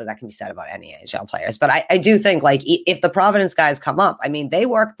 Obviously, that can be said about any NHL players, but I do think like if the Providence guys come up, I mean, they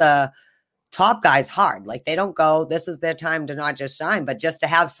work the top guys hard. Like they don't go, this is their time to not just shine, but just to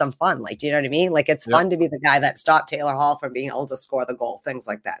have some fun. Like, do you know what I mean? Like it's fun to be the guy that stopped Taylor Hall from being able to score the goal, things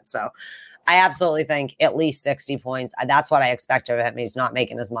like that. So I absolutely think at least 60 points. That's what I expect of him. He's not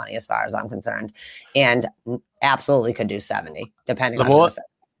making his money as far as I'm concerned, and absolutely could do 70 depending on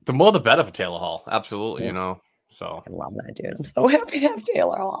the more the better for Taylor Hall. Absolutely. So I love that dude. I'm so happy to have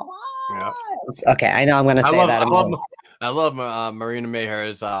Taylor Hall. Yeah. Okay. I know I'm going to say that. I love Marina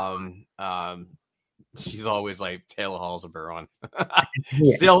Mayer's. She's always like Taylor Hall's a Bruin.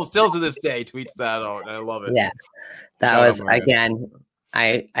 Still to this day tweets that out. I love it. Yeah, that was again.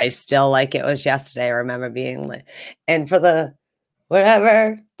 I still like it was yesterday. I remember being like, and for the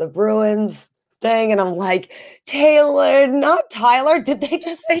Bruins thing, and I'm like, Taylor, not Tyler. Did they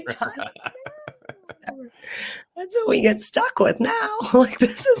just say Tyler? That's what we get stuck with now. Like,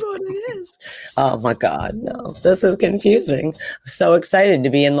 this is what it is. Oh my God. No, this is confusing. I'm so excited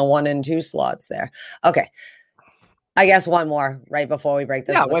to be in the 1 and 2 slots there. Okay. I guess one more right before we break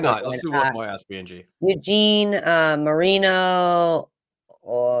this. Yeah, why not? Let's do one more SBNG. Eugene Marino,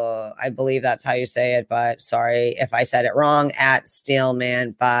 I believe that's how you say it, but sorry if I said it wrong, at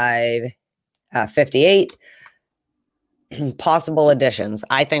Steelman558. Possible additions.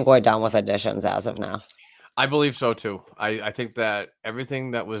 I think we're done with additions as of now. I believe so too. I think that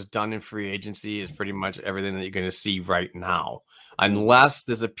everything that was done in free agency is pretty much everything that you're going to see right now, unless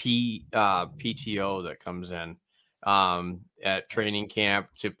there's a PTO that comes in at training camp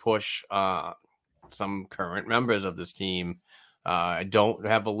to push some current members of this team. I don't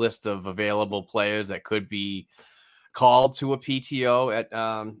have a list of available players that could be called to a PTO at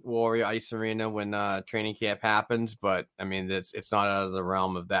Warrior Ice Arena when training camp happens, but I mean, it's not out of the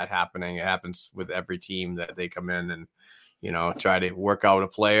realm of that happening. It happens with every team that they come in and try to work out a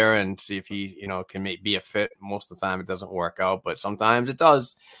player and see if he can be a fit. Most of the time, it doesn't work out, but sometimes it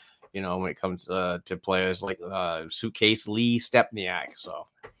does. When it comes to players like Suitcase Lee Stepniak. So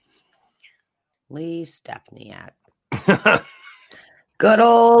Lee Stepniak, good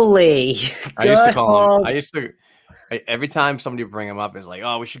old Lee. I used to call him. Every time somebody would bring him up, it's like,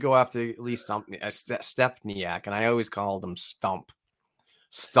 oh, we should go after at least Stepniak. And I always called him Stumpniak.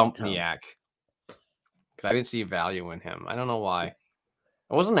 Because I didn't see value in him. I don't know why.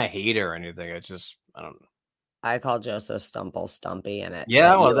 I wasn't a hater or anything. It's just, I don't know. I call Joseph Stumple Stumpy, and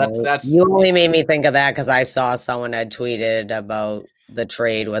Yeah, well, that's you only made me think of that because I saw someone had tweeted about the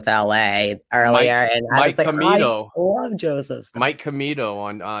trade with LA earlier, and I was Mike like, Comito. I love Joseph Stumpy. Mike Comito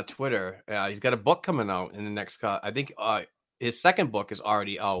on Twitter. He's got a book coming out in the next. I think his second book is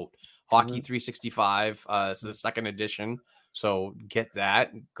already out. Hockey 365. It's the second edition. So get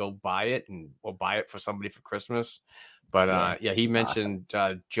that, and go buy it, or buy it for somebody for Christmas. But he mentioned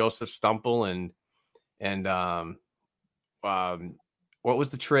Joseph Stumple and what was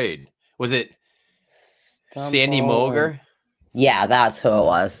the trade? Was it Sandy Moger? Yeah, that's who it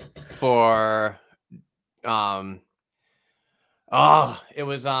was. For it was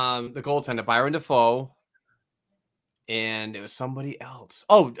the goaltender Byron Defoe, and it was somebody else.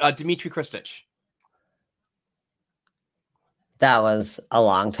 Dmitry Kristich. That was a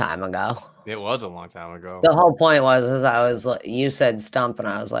long time ago. It was a long time ago. The whole point was you said stump, and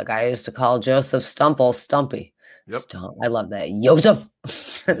I was like, I used to call Joseph Stumple Stumpy. Yep. I love that. Joseph.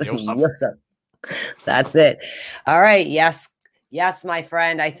 Joseph. That's it. All right. Yes, my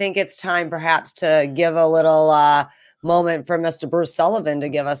friend. I think it's time perhaps to give a little moment for Mr. Bruce Sullivan to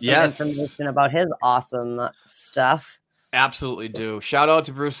give us some information about his awesome stuff. Absolutely do. Shout out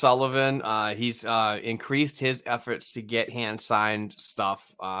to Bruce Sullivan. He's increased his efforts to get hand-signed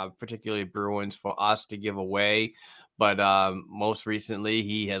stuff, particularly Bruins, for us to give away. But most recently,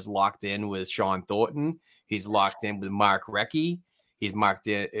 he has locked in with Sean Thornton. He's locked in with Mark Recchi. He's locked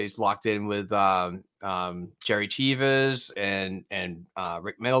in with Jerry Cheevers and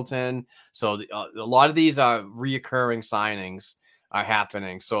Rick Middleton. So a lot of these are reoccurring signings are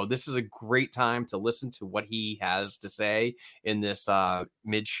happening. So this is a great time to listen to what he has to say in this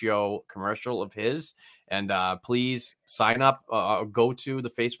mid-show commercial of his. And please sign up, go to the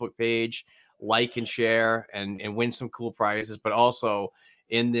Facebook page, like and share, and win some cool prizes. But also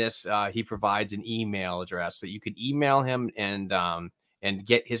in this, he provides an email address that you can email him and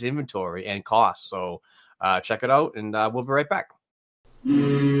get his inventory and costs. So check it out, and we'll be right back.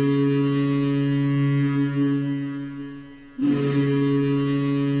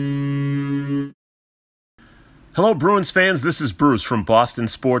 Hello, Bruins fans. This is Bruce from Boston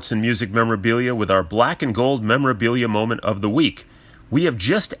Sports and Music Memorabilia with our Black and Gold Memorabilia Moment of the Week. We have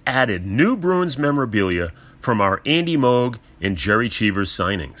just added new Bruins memorabilia from our Andy Moog and Jerry Cheevers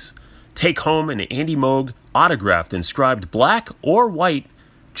signings. Take home an Andy Moog autographed inscribed black or white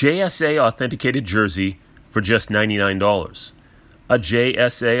JSA authenticated jersey for just $99. A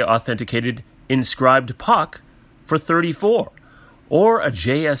JSA authenticated inscribed puck for $34. Or a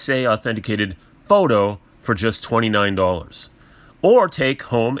JSA authenticated photo for just $29. Or take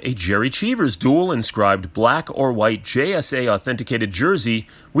home a Jerry Cheevers dual inscribed black or white JSA authenticated jersey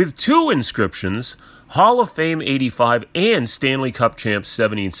with two inscriptions, Hall of Fame 85 and Stanley Cup Champs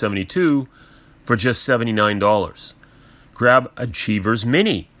 1772 for just $79. Grab a Cheevers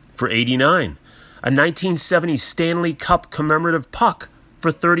Mini for $89, a 1970 Stanley Cup commemorative puck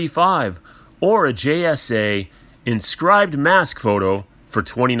for $35, or a JSA inscribed mask photo for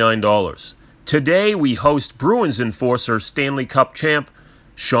 $29. Today, we host Bruins enforcer Stanley Cup champ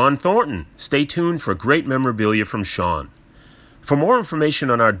Sean Thornton. Stay tuned for great memorabilia from Sean. For more information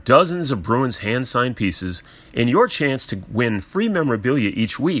on our dozens of Bruins hand-signed pieces and your chance to win free memorabilia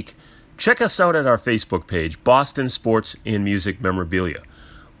each week, check us out at our Facebook page, Boston Sports and Music Memorabilia,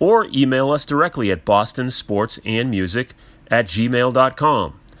 or email us directly at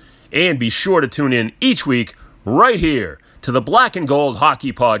bostonsportsandmusic@gmail.com. And be sure to tune in each week right here to the Black and Gold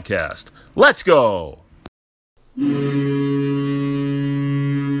Hockey Podcast. Let's go!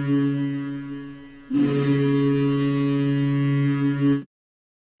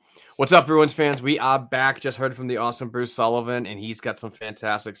 What's up, Bruins fans? We are back. Just heard from the awesome Bruce Sullivan, and he's got some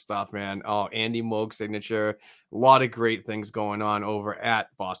fantastic stuff, man. Oh, Andy Moog signature. A lot of great things going on over at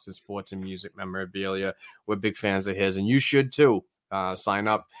Boston Sports and Music Memorabilia. We're big fans of his, and you should too. Sign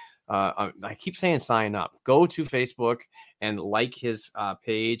up. I keep saying sign up. Go to Facebook and like his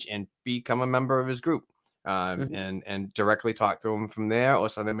page and become a member of his group. And directly talk to him from there, or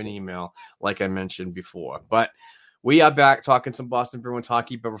send him an email, like I mentioned before. But we are back talking some Boston Bruins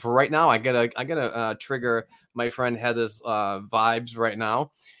hockey. But for right now, I gotta trigger my friend Heather's vibes right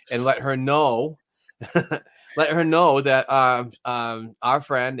now and let her know that our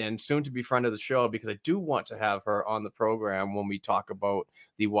friend and soon to be friend of the show, because I do want to have her on the program when we talk about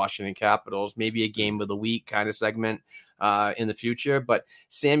the Washington Capitals, maybe a game of the week kind of segment in the future. But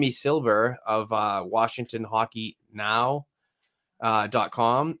Sammy Silver of Washington Hockey Now.com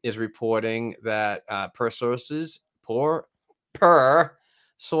is reporting that per sources,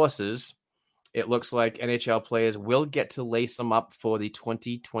 it looks like NHL players will get to lace them up for the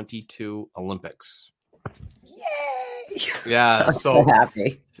 2022 Olympics. Yay! Yeah. I'm so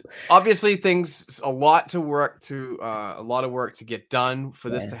happy. Obviously a lot of work to get done for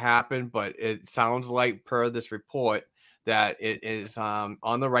this Yeah. to happen, but it sounds like per this report that it is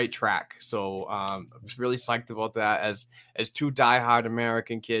on the right track. So I'm really psyched about that as two diehard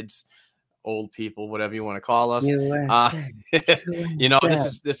American kids, old people, whatever you want to call us. USA.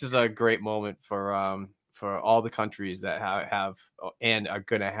 This is a great moment for all the countries that have and are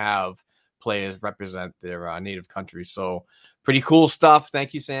going to have players represent their native countries. So pretty cool stuff.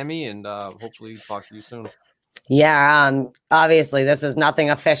 Thank you, Sammy, and hopefully talk to you soon. Yeah, obviously this is nothing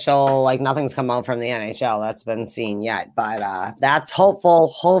official, like nothing's come out from the NHL that's been seen yet, but that's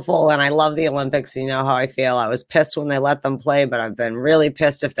hopeful, and I love the Olympics. You know how I feel. I was pissed when they let them play, but I've been really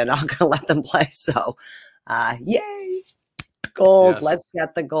pissed if they're not going to let them play. So, yay! Gold. Yes. Let's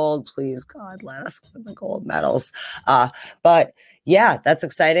get the gold, please. God, let us win the gold medals. But yeah, that's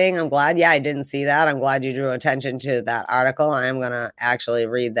exciting. I'm glad. Yeah, I didn't see that. I'm glad you drew attention to that article. I am going to actually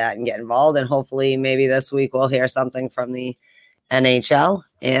read that and get involved. And hopefully maybe this week we'll hear something from the NHL.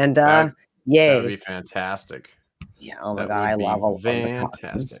 And That yay. would be fantastic. Yeah. Oh my That God. would I be love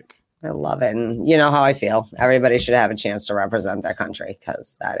fantastic. I love it. And you know how I feel. Everybody should have a chance to represent their country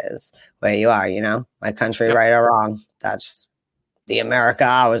because that is where you are, you know, my country, Yep. right or wrong. That's the America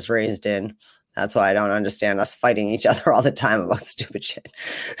I was raised in. That's why I don't understand us fighting each other all the time about stupid shit.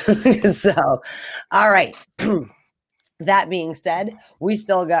 So, all right. That being said, we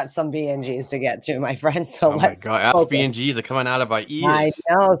still got some BNGs to get to, my friends. So let's my God, focus. SBNGs are coming out of our ears. I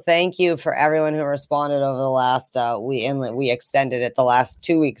know. Thank you for everyone who responded over the last we extended it the last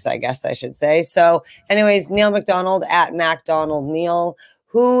 2 weeks, I guess I should say. So, anyways, Neil McDonald at MacDonald Neil,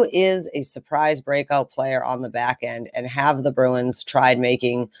 who is a surprise breakout player on the back end, and have the Bruins tried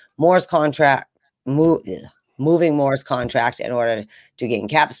making Moore's contract moving Moore's contract in order to gain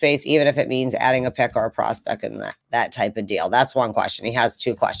cap space, even if it means adding a pick or a prospect in that type of deal? That's one question. He has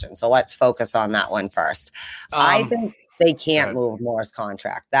two questions. So let's focus on that one first. I think they can't move Moore's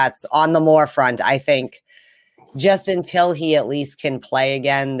contract. That's on the Moore front. I think just until he at least can play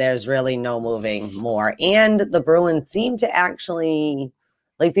again, there's really no moving Moore. And the Bruins seem to actually,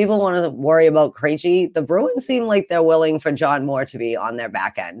 like, people want to worry about Krejci. The Bruins seem like they're willing for John Moore to be on their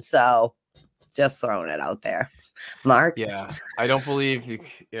back end. So just throwing it out there. Mark? Yeah, I don't believe you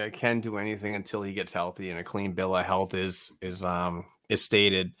can do anything until he gets healthy and a clean bill of health is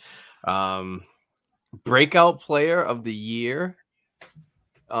stated. Breakout player of the year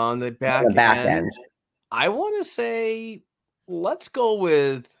on the back end. I want to say, let's go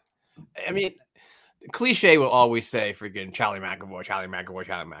with, I mean, cliche will always say freaking Charlie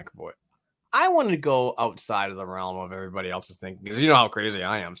McAvoy. I wanted to go outside of the realm of everybody else's thinking because you know how crazy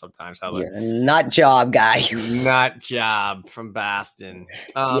I am sometimes. You're a nut job guy. Nut job from Boston.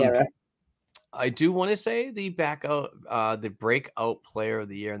 Yeah. I do want to say the breakout player of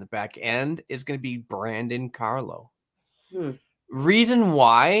the year in the back end is going to be Brandon Carlo. Reason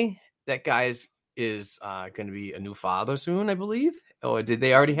why that guy is going to be a new father soon, I believe. Or did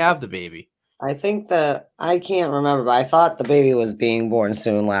they already have the baby? I think I can't remember, but I thought the baby was being born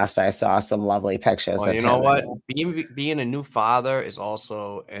soon. Last I saw some lovely pictures. Well, you know what? Being a new father is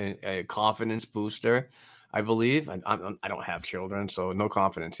also a confidence booster, I believe. I don't have children, so no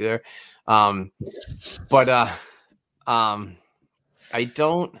confidence here. I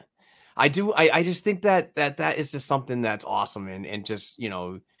don't. I do. I just think that is just something that's awesome and just, you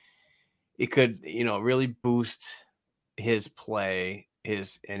know, it could, you know, really boost his play,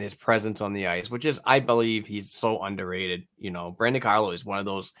 his presence on the ice, which is, I believe, he's so underrated. You know, Brandon Carlo is one of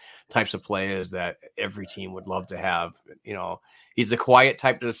those types of players that every team would love to have. You know, he's the quiet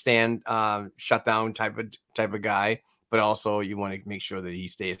type to stand, shut down type of guy, but also you want to make sure that he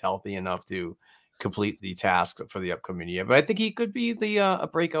stays healthy enough to complete the task for the upcoming year. But I think he could be a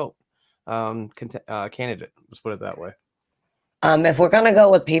breakout candidate. Let's put it that way. If we're going to go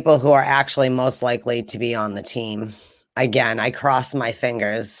with people who are actually most likely to be on the team, again, I cross my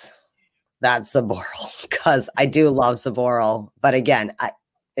fingers. That's Zaboral, because I do love Zaboral. But again,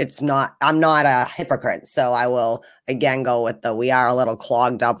 I'm not a hypocrite. So I will, again, go with we are a little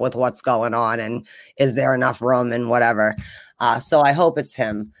clogged up with what's going on and is there enough room and whatever. So I hope it's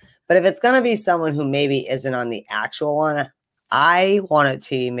him. But if it's going to be someone who maybe isn't on the actual one, I want it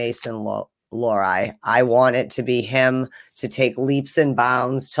to be Mason Lohrei. I want it to be him to take leaps and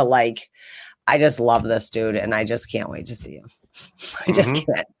bounds to, like, I just love this dude and I just can't wait to see him. I just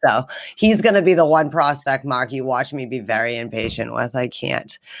can't. So he's going to be the one prospect, Mark, you watch me be very impatient with. I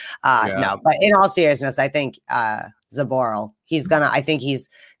can't. No, but in all seriousness, I think Zaboral, I think he's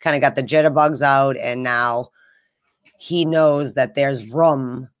kind of got the jitterbugs out and now he knows that there's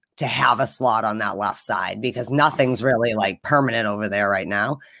room to have a slot on that left side because nothing's really like permanent over there right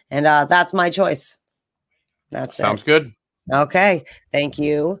now. And that's my choice. That's Sounds it. good. Okay. Thank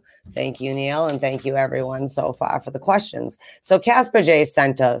you. Thank you, Neil. And thank you, everyone, so far for the questions. So Casper J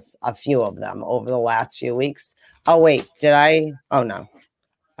sent us a few of them over the last few weeks. Oh, wait. Did I? Oh, no.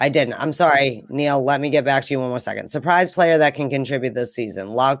 I didn't. I'm sorry, Neil. Let me get back to you one more second. Surprise player that can contribute this season.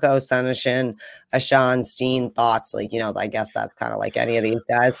 Lauko, Senishin, Ashan, Steen, thoughts. Like, I guess that's kind of like any of these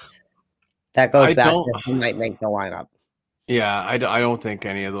guys. That goes back to who might make the lineup. Yeah, I don't think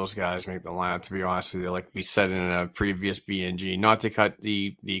any of those guys make the lineup, to be honest with you. Like we said in a previous BNG, not to cut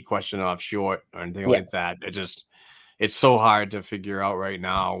the question off short or anything like that. It's so hard to figure out right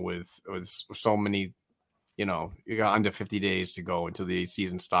now with so many. You got under 50 days to go until the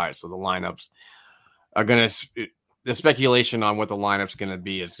season starts. So the lineups are going to, the speculation on what the lineup's going to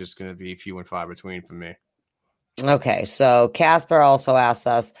be is just going to be few and far between for me. Okay. So Casper also asks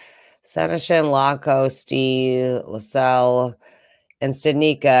us, Senishin, Lauko, Steve, Lascelles, and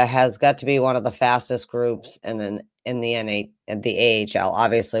Studnicka has got to be one of the fastest groups in the AHL.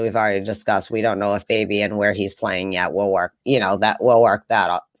 Obviously, we've already discussed. We don't know if Baby and where he's playing yet will work. That will work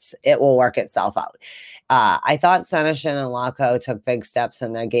that out. It will work itself out. I thought Senishin and Lauko took big steps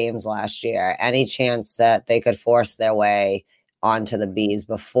in their games last year. Any chance that they could force their way onto the Bees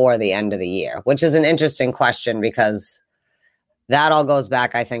before the end of the year? Which is an interesting question because that all goes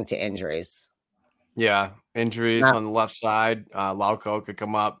back, I think, to injuries. Yeah, injuries on the left side. Lauko could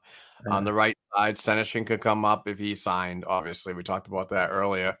come up. On the right side, Senishin could come up if he's signed. Obviously, we talked about that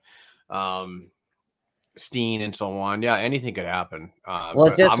earlier. Steen and so on. Yeah, anything could happen.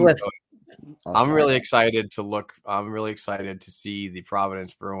 I'm really excited to look. I'm really excited to see the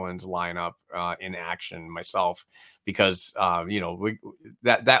Providence Bruins lineup in action myself because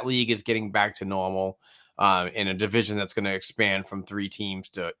that league is getting back to normal in a division that's going to expand from 3 teams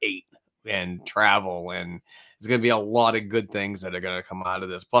to 8 and travel, and there's going to be a lot of good things that are going to come out of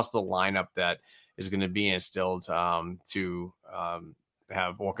this. Plus the lineup that is going to be instilled to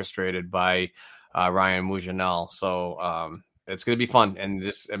have orchestrated by Ryan Mougenel. So. It's going to be fun. And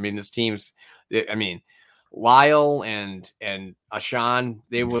this team's, Lyle and Ashan,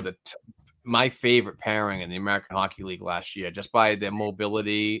 they were my favorite pairing in the American Hockey League last year, just by their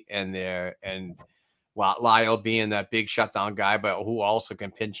mobility and Lyle being that big shutdown guy, but who also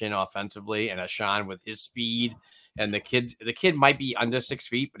can pinch in offensively, and Ashan with his speed. And the kid might be under 6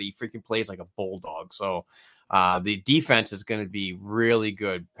 feet, but he freaking plays like a bulldog. So the defense is going to be really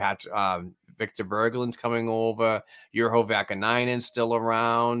good. Victor Berglund's coming over. Urho Vakanainen's still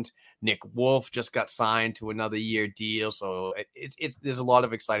around. Nick Wolf just got signed to another year deal. So there's a lot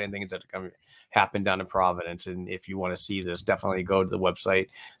of exciting things that are going to happen down in Providence. And if you want to see this, definitely go to the website,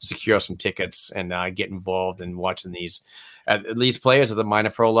 secure some tickets, and get involved in watching these at least players at the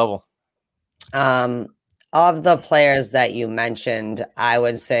minor pro level. Of the players that you mentioned, I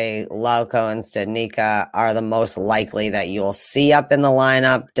would say Lauko and Studnicka are the most likely that you'll see up in the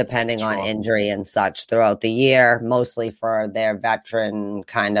lineup, depending on injury and such throughout the year, mostly for their veteran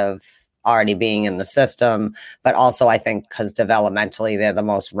kind of already being in the system, but also I think because developmentally they're the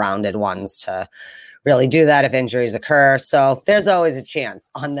most rounded ones to really do that if injuries occur. So there's always a chance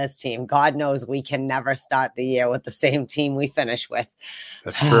on this team. God knows we can never start the year with the same team we finish with.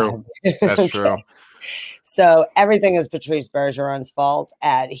 That's true. That's true. So everything is Patrice Bergeron's fault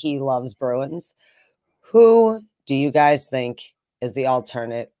at He Loves Bruins. Who do you guys think is the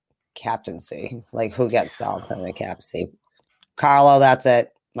alternate captaincy? Like, who gets the alternate captaincy? Carlo, that's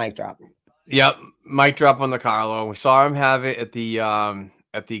it. Mic drop. Yep, mic drop on the Carlo. We saw him have it at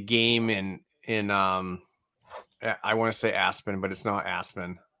the game in I want to say Aspen, but it's not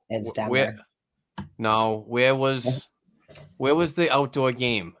Aspen. It's Denver. Where was the outdoor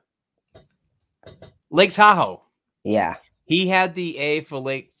game? Lake Tahoe. Yeah. He had the A for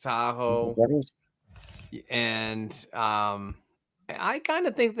Lake Tahoe. And I kind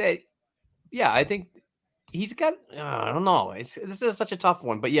of think that, I think he's got, I don't know. This is such a tough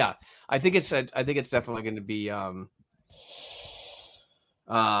one, but yeah, I think it's definitely going to be, man,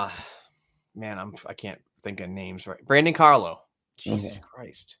 I can't think of names right. Brandon Carlo. Jesus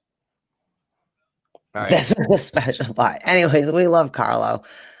Christ. All right. This is the special part. Anyways, we love Carlo.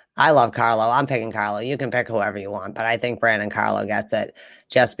 I love Carlo. I'm picking Carlo. You can pick whoever you want, but I think Brandon Carlo gets it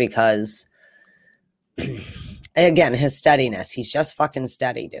just because, again, his steadiness. He's just fucking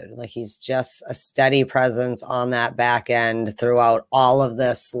steady, dude. Like, he's just a steady presence on that back end throughout all of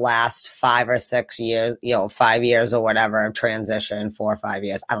this last 5 or 6 years, 5 years or whatever of transition, 4 or 5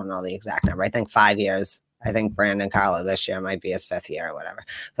 years. I don't know the exact number. I think 5 years I think Brandon Carlo this year might be his 5th year or whatever.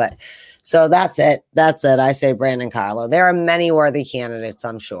 But so that's it. I say Brandon Carlo. There are many worthy candidates,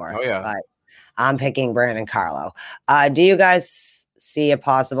 I'm sure. Oh, yeah. But I'm picking Brandon Carlo. Do you guys see a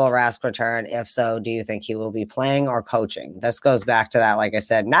possible Rask return? If so, do you think he will be playing or coaching? This goes back to that, like I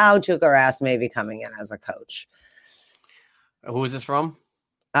said, now Tuukka Rask may be coming in as a coach. Who is this from?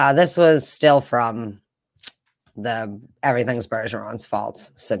 This was still from the Everything's Bergeron's Fault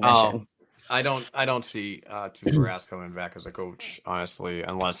submission. I don't see Tuukka Rask coming back as a coach, honestly,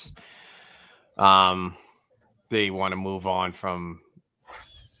 unless they want to move on from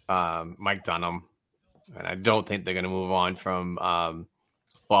Mike Dunham, and I don't think they're going to move on from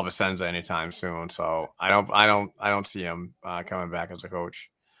Bob Essenza anytime soon. So I don't see him coming back as a coach,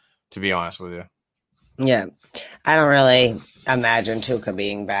 to be honest with you. Yeah, I don't really imagine Tuukka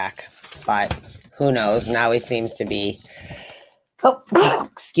being back, but who knows? Now he seems to be. Oh,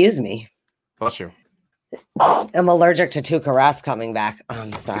 excuse me. Bless you. I'm allergic to Tuukka Rask coming back. Oh,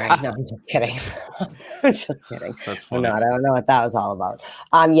 I'm sorry. No, I'm just kidding. I'm just kidding. That's funny. I don't know what that was all about.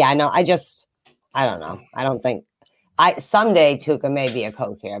 Yeah, no, I don't know. I don't think someday Tuukka may be a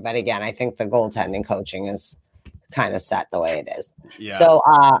coach here, but again, I think the goaltending coaching is kind of set the way it is. Yeah. So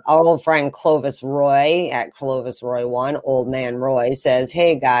our old friend Clovis Roy at Clovis Roy 1, Old Man Roy, says,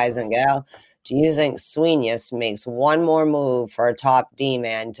 hey guys and gal, do you think Sweeney makes one more move for a top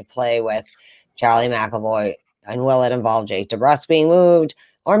D-man to play with Charlie McAvoy, and will it involve Jake DeBrusk being moved,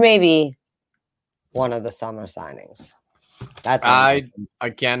 or maybe one of the summer signings? That's I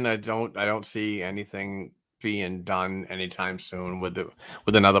don't see anything being done anytime soon with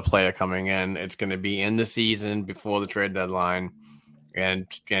another player coming in. It's going to be in the season before the trade deadline, and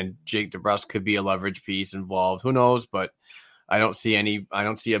Jake DeBrusk could be a leverage piece involved. Who knows? But I don't see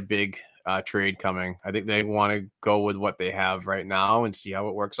a big trade coming. I think they want to go with what they have right now and see how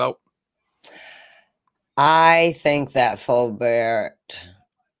it works out. I think that Faubert,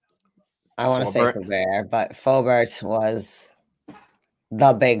 I want to say Faubert, but Faubert was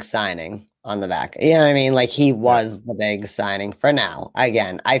the big signing on the back. You know what I mean? Like he was the big signing for now.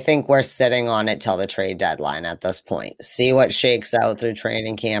 Again, I think we're sitting on it till the trade deadline at this point. See what shakes out through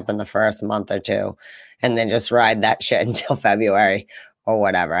training camp in the first month or two, and then just ride that shit until February or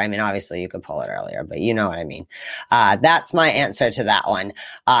whatever. I mean, obviously you could pull it earlier, but you know what I mean. That's my answer to that one.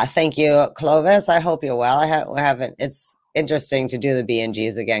 Thank you, Clovis. I hope you're well. It's interesting to do the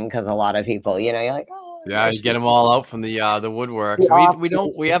B&Gs again because a lot of people, you're like, oh, yeah, you get them all out from the woodwork. So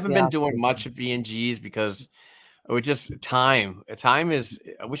we haven't been doing much of B&Gs because it was just time. Time is.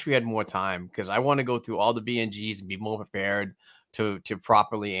 I wish we had more time because I want to go through all the B&Gs and be more prepared to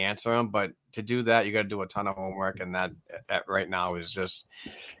properly answer them. But to do that, you got to do a ton of homework, and that right now is just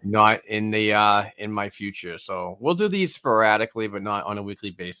not in my future. So we'll do these sporadically, but not on a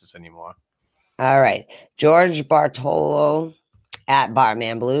weekly basis anymore. All right, George Bartolo at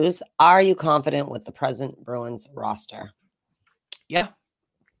Barman Blues. Are you confident with the present Bruins roster? Yeah,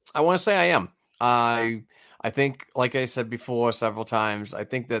 I want to say I am. I think, like I said before several times, I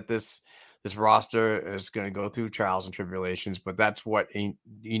think that this roster is going to go through trials and tribulations, but that's what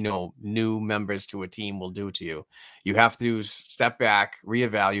new members to a team will do to you. You have to step back,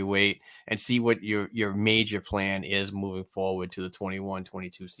 reevaluate, and see what your major plan is moving forward to the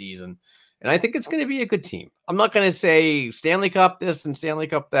 21-22 season. And I think it's going to be a good team. I'm not going to say Stanley Cup this and Stanley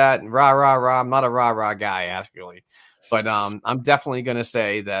Cup that and rah, rah, rah. I'm not a rah, rah guy, actually. But I'm definitely going to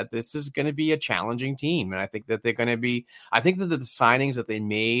say that this is going to be a challenging team. And I think that the signings that they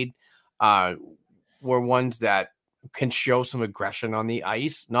made were ones that can show some aggression on the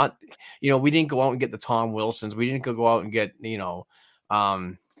ice. Not, we didn't go out and get the Tom Wilsons. We didn't go out and get, the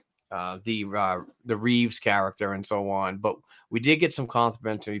Reeves character and so on, but we did get some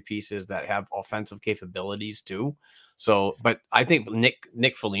complementary pieces that have offensive capabilities too. So, but I think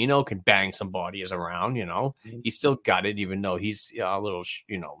Nick Foligno can bang some bodies around. He's still got it, even though he's a little,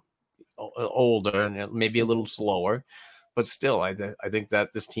 older and maybe a little slower. But still, I think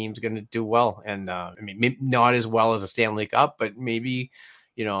that this team's going to do well, and maybe not as well as a Stanley Cup, but maybe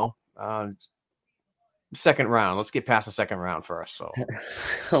second round. Let's get past the second round first. So,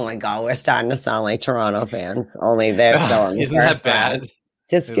 oh my God, we're starting to sound like Toronto fans. Only they're still in the Isn't first that bad? round.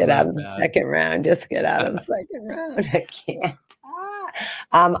 Just get out of the second round. Just get out of the second round. I can't.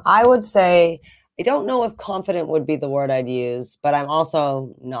 I would say I don't know if confident would be the word I'd use, but I'm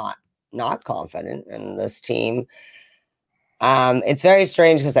also not confident in this team. It's very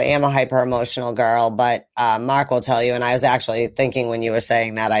strange because I am a hyper emotional girl, but Mark will tell you, and I was actually thinking when you were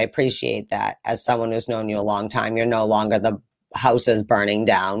saying that, I appreciate that as someone who's known you a long time. You're no longer the house is burning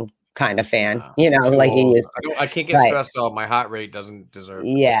down kind of fan, like you used to. I can't get stressed out. My heart rate doesn't deserve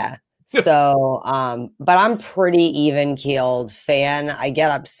it. Yeah. So, but I'm pretty even-keeled fan. I get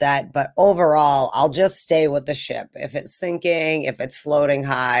upset, but overall, I'll just stay with the ship. If it's sinking, if it's floating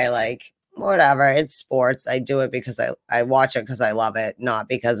high, like whatever, it's sports. I do it because I watch it because I love it, not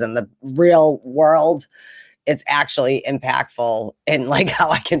because in the real world it's actually impactful in like how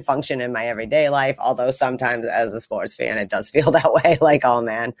I can function in my everyday life. Although sometimes as a sports fan, it does feel that way. Like, oh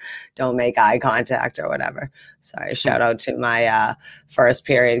man, don't make eye contact or whatever. Sorry. Shout out to my first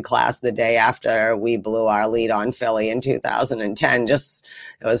period class the day after we blew our lead on Philly in 2010. Just,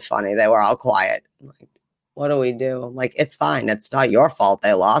 it was funny. They were all quiet. Like, what do we do? I'm like, it's fine. It's not your fault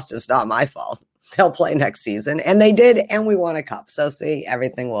they lost. It's not my fault. They'll play next season. And they did, and we won a cup. So see,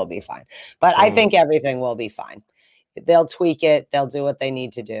 everything will be fine. But I think everything will be fine. They'll tweak it. They'll do what they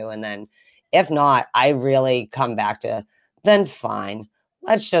need to do. And then if not, I really come back to, then fine.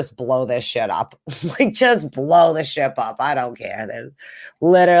 Let's just blow this shit up. Like, just blow the ship up. I don't care. They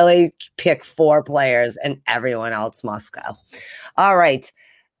literally pick 4 players and everyone else must go. All right.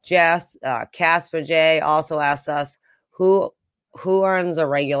 Casper J also asks us, who earns a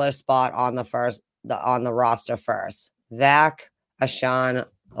regular spot on the roster first? Vac, Ashan,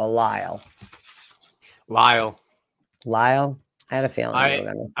 or Lyle? Lyle. I had a feeling you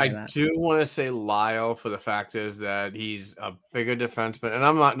were going to say that. I do want to say Lyle for the fact is that he's a bigger defenseman, and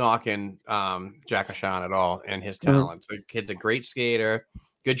I'm not knocking Jack Ashan at all and his talents. The kid's a great skater,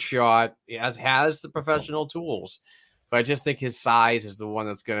 good shot. He has the professional tools, but I just think his size is the one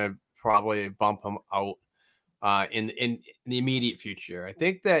that's going to probably bump him out in the immediate future. I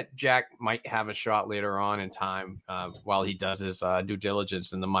think that Jack might have a shot later on in time while he does his due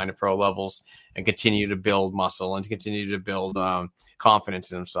diligence in the minor pro levels and continue to build muscle and continue to build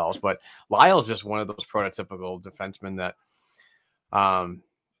confidence in themselves. But Lyle's just one of those prototypical defensemen that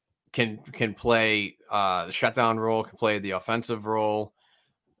can play the shutdown role, can play the offensive role,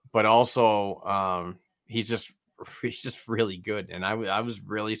 but also he's just really good. And I was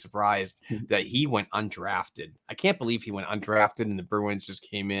really surprised that he went undrafted. I can't believe he went undrafted and the Bruins just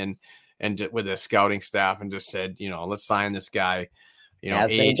came in and with a scouting staff and just said, let's sign this guy,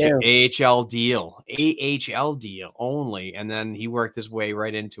 AHL deal only. And then he worked his way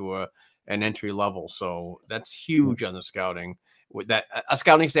right into an entry level. So that's huge on the scouting, with that a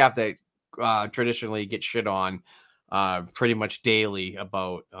scouting staff that traditionally gets shit on pretty much daily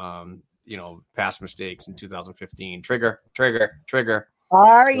about, past mistakes in 2015. Trigger.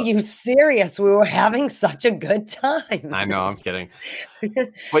 Are you serious? We were having such a good time. I know, I'm kidding.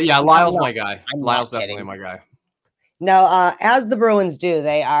 But yeah, Lyle's my guy. Lyle's definitely my guy. No, as the Bruins do,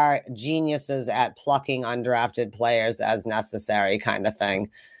 they are geniuses at plucking undrafted players as necessary kind of thing.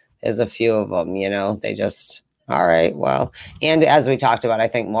 There's a few of them, they just, all right, well, and as we talked about, I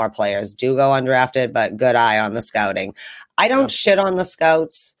think more players do go undrafted, but good eye on the scouting. I don't shit on the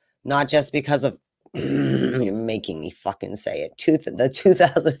scouts. Not just because of you're making me fucking say it, the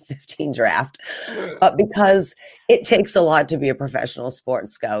 2015 draft, but because it takes a lot to be a professional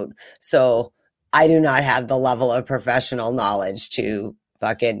sports scout. So I do not have the level of professional knowledge to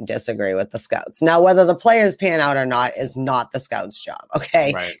fucking disagree with the scouts. Now, whether the players pan out or not is not the scouts' job,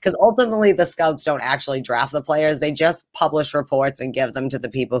 okay? Because ultimately the scouts don't actually draft the players. They just publish reports and give them to the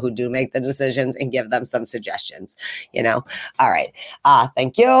people who do make the decisions and give them some suggestions, All right.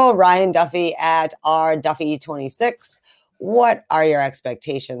 Thank you. Ryan Duffy at rduffy26. What are your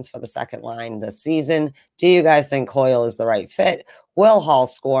expectations for the second line this season? Do you guys think Coyle is the right fit? Will Hall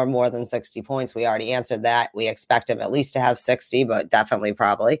score more than 60 points? We already answered that. We expect him at least to have 60, but definitely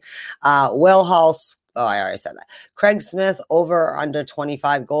probably. Will Hall, I already said that. Craig Smith over or under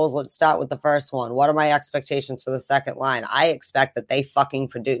 25 goals. Let's start with the first one. What are my expectations for the second line? I expect that they fucking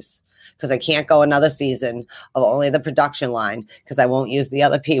produce, because I can't go another season of only the production line, because I won't use the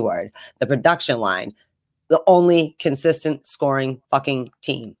other P word. The production line, the only consistent scoring fucking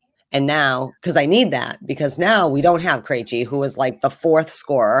team. And now, because I need that, because now we don't have Krejci, who is like the 4th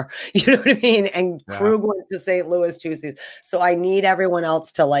scorer, you know what I mean? And Krug went to St. Louis 2 seasons. So I need everyone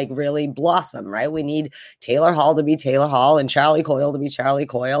else to like really blossom, right? We need Taylor Hall to be Taylor Hall and Charlie Coyle to be Charlie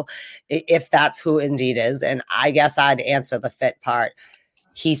Coyle, if that's who indeed is. And I guess I'd answer the fit part.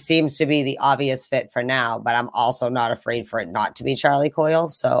 He seems to be the obvious fit for now, but I'm also not afraid for it not to be Charlie Coyle.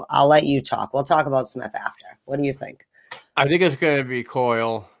 So I'll let you talk. We'll talk about Smith after. What do you think? I think it's going to be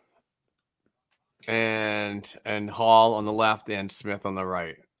Coyle and Hall on the left and Smith on the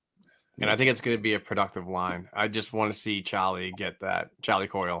right. And I think it's going to be a productive line. I just want to see Charlie get that, Charlie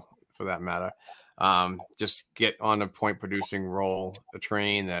Coyle for that matter. Just get on a point producing role, a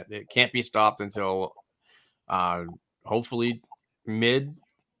train that it can't be stopped until hopefully mid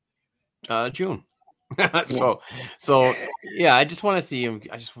June. so yeah, I just want to see him.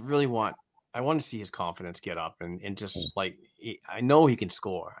 I want to see his confidence get up and just like I know he can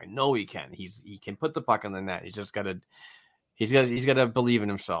score. I know he can. He can put the puck in the net. He's got to believe in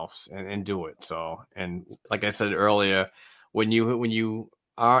himself and do it. So, and like I said earlier, when you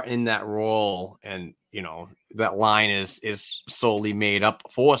are in that role and that line is solely made up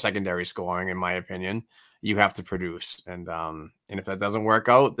for secondary scoring, in my opinion, you have to produce. And if that doesn't work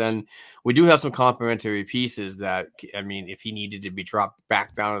out, then we do have some complementary pieces that, I mean, if he needed to be dropped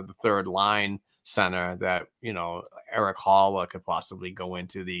back down to the third line center, that, Eric Haller could possibly go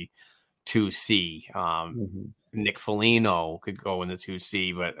into the 2C. Nick Foligno could go in the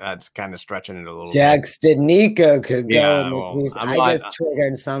 2C, but that's kind of stretching it a little Jack bit. Stadnicka could go in the Well, 2C. I just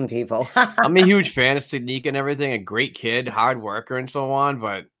triggered some people. I'm a huge fan of Stadnicka and everything, a great kid, hard worker and so on,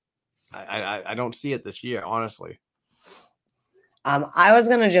 but I don't see it this year, honestly. I was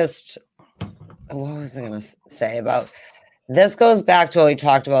going to what was I going to say about this? Goes back to what we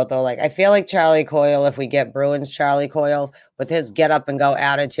talked about, though. Like, I feel like Charlie Coyle, if we get Bruins Charlie Coyle with his get up and go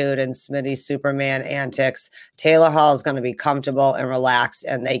attitude and Smitty's Superman antics, Taylor Hall is going to be comfortable and relaxed,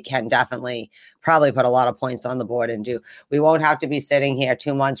 and they can definitely probably put a lot of points on the board and we won't have to be sitting here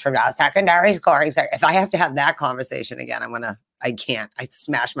 2 months from now, secondary scoring. If I have to have that conversation again, I can't. I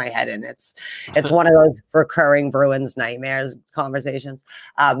smash my head in. It's one of those recurring Bruins nightmares conversations.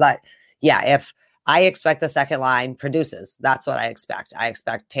 But yeah, if I expect the second line produces, that's what I expect. I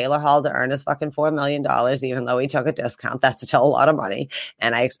expect Taylor Hall to earn his fucking $4 million, even though he took a discount. That's still a lot of money.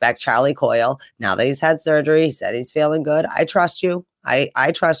 And I expect Charlie Coyle, now that he's had surgery, he said he's feeling good. I trust you.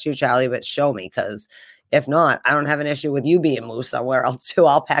 I trust you, Charlie, but show me, because if not, I don't have an issue with you being moved somewhere else too.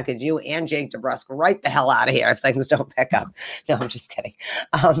 I'll package you and Jake DeBrusk right the hell out of here if things don't pick up. No, I'm just kidding.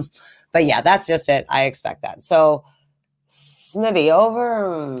 But yeah, that's just it. I expect that. So Smitty,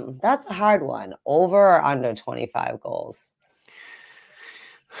 over, that's a hard one. Over or under 25 goals?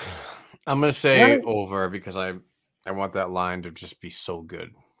 I'm going to say over, because I want that line to just be so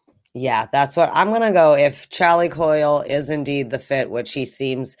good. Yeah, that's what I'm going to go. If Charlie Coyle is indeed the fit, which he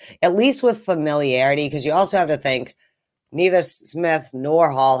seems, at least with familiarity, because you also have to think neither Smith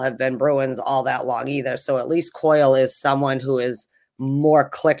nor Hall have been Bruins all that long either. So at least Coyle is someone who is more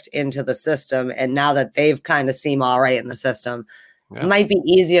clicked into the system. And now that they've kind of seem all right in the system, it might be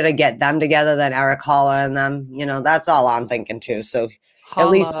easier to get them together than Eric Haller and them. That's all I'm thinking too. So Holla.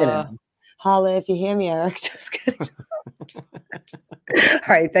 At least for them. Holla if you hear me, Eric. Just kidding. All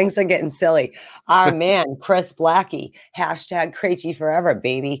right, thanks for getting silly. Our man, Chris Blackie, hashtag Krejci forever,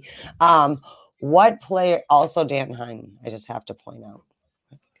 baby. What player, also Dan Heinen, I just have to point out.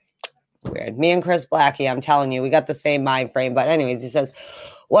 Weird. Me and Chris Blackie, I'm telling you, we got the same mind frame. But anyways, he says,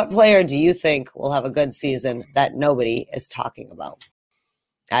 what player do you think will have a good season that nobody is talking about?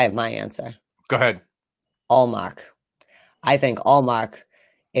 I have my answer. Go ahead. Allmark. I think Allmark,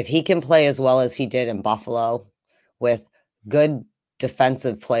 if he can play as well as he did in Buffalo with good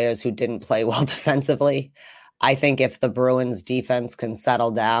defensive players who didn't play well defensively, I think if the Bruins defense can settle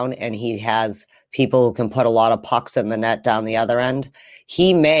down and he has people who can put a lot of pucks in the net down the other end,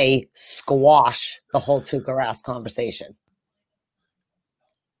 he may squash the whole Tuukka Rask conversation.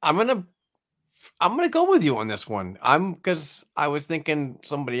 I'm gonna go with you on this one. Because I was thinking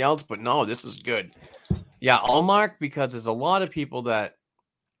somebody else, but no, this is good. Yeah, Allmark, because there's a lot of people that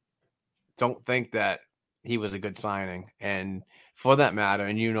don't think that he was a good signing, and for that matter,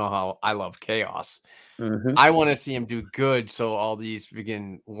 and you know how I love chaos. Mm-hmm. I want to see him do good, so all these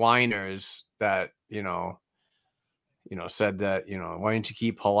freaking whiners that said that why don't you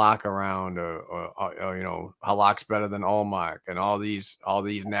keep Halak around, or Halak's better than Allmark, and all these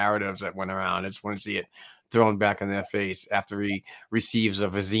narratives that went around. I just want to see it thrown back in their face after he receives a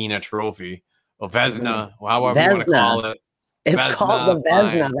Vezina trophy, or Vezina, or however you want to call it. It's Vezina, called the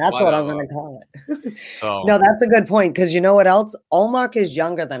Vezina. fine, That's whatever. what I'm going to call it. So no, that's a good point, because you know what else? Allmark is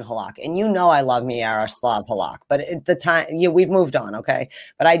younger than Halak, and I love me Yaroslav Halak, but at the time, we've moved on, okay?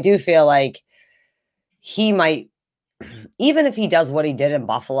 But I do feel like he might, even if he does what he did in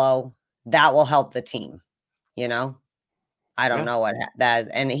Buffalo, that will help the team. I don't know what that is,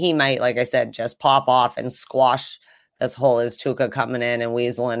 and he might, like I said, just pop off and squash this whole is Tuukka coming in and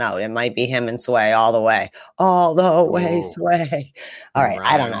weaseling out. It might be him and Sway all the way. Sway. All right.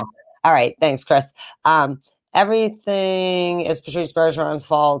 I don't know. All right. Thanks, Chris. Everything is Patrice Bergeron's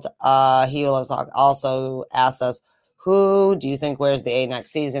fault. He also asked us, who do you think wears the A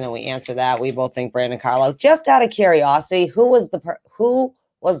next season? And we answer that. We both think Brandon Carlo. Just out of curiosity, who was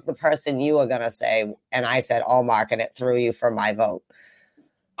the person you were going to say? And I said Allmark, and it threw you for my vote.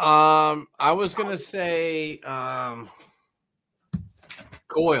 I was gonna say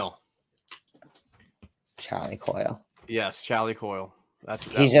Coyle. Charlie Coyle. Yes, Charlie Coyle.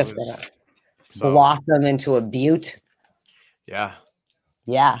 He's just gonna blossom into a beaut. Yeah.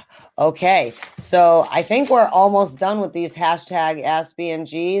 Yeah. Okay. So I think we're almost done with these hashtag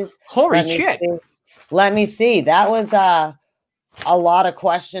SBNGs. Holy shit. Let me see. That was a lot of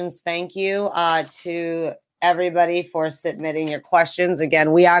questions. Thank you to everybody for submitting your questions.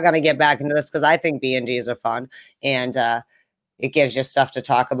 Again, we are going to get back into this because I think BNGs are fun and it gives you stuff to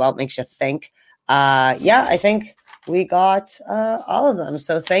talk about, makes you think. Yeah, I think we got all of them.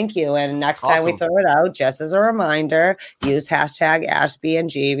 So thank you. And next time we throw it out, just as a reminder, use hashtag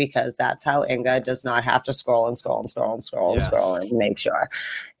AskBNG because that's how Inga does not have to scroll and make sure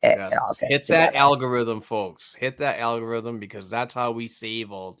it all gets Hit together. that algorithm, folks. Hit that algorithm because that's how we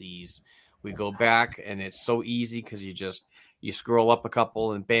save all these. We go back and it's so easy because you scroll up a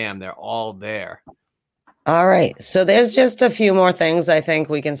couple and bam, they're all there. All right. So there's just a few more things I think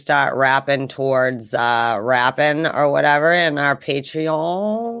we can start wrapping towards wrapping or whatever in our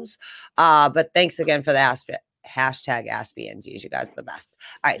Patreons. But thanks again for the hashtag AskBNGs. You guys are the best.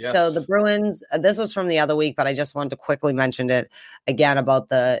 All right. Yes. So the Bruins, this was from the other week, but I just wanted to quickly mention it again about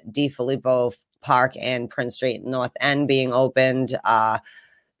the DeFilippo Park and Prince Street North End being opened.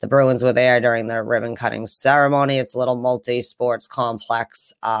 The Bruins were there during the ribbon cutting ceremony. It's a little multi-sports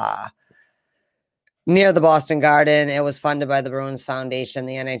complex near the Boston Garden. It was funded by the Bruins Foundation,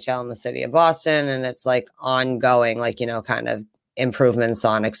 the NHL, and the city of Boston. And it's like ongoing, like, kind of improvements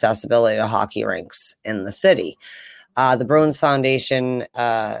on accessibility to hockey rinks in the city. The Bruins Foundation,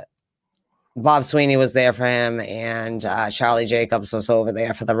 Bob Sweeney was there for him, and Charlie Jacobs was over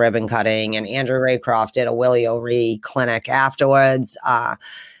there for the ribbon cutting, and Andrew Raycroft did a Willie O'Ree clinic afterwards.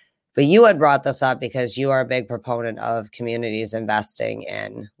 But you had brought this up because you are a big proponent of communities investing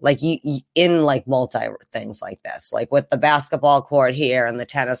in in multi things like this, like with the basketball court here and the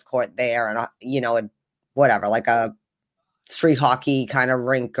tennis court there, and whatever, like a street hockey kind of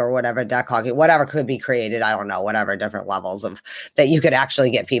rink or whatever, deck hockey, whatever could be created. I don't know, whatever different levels of that you could actually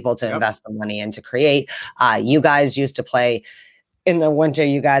get people to invest the money in to create. You guys used to play. In the winter,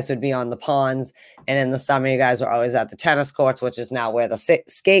 you guys would be on the ponds, and in the summer, you guys were always at the tennis courts, which is now where the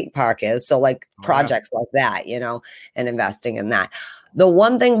skate park is. So projects like that, and investing in that. The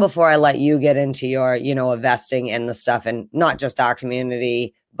one thing before I let you get into your, investing in the stuff, and not just our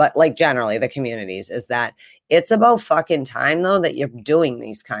community, but generally the communities, is that it's about fucking time though that you're doing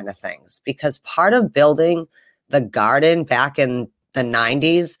these kind of things, because part of building the garden back in the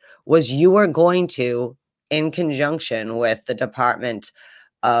 90s was you were going to, in conjunction with the Department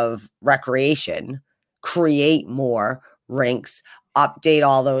of Recreation, create more rinks, update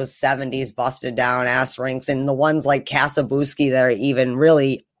all those 70s busted down ass rinks, and the ones like Kasabouski that are even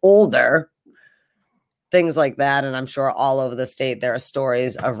really older, things like that. And I'm sure all over the state, there are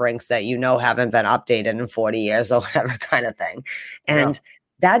stories of rinks that haven't been updated in 40 years or whatever kind of thing. And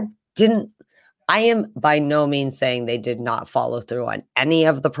that didn't, I am by no means saying they did not follow through on any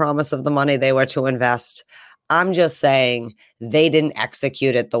of the promise of the money they were to invest. I'm just saying they didn't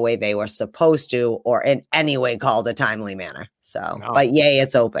execute it the way they were supposed to, or in any way called a timely manner. So, but yay,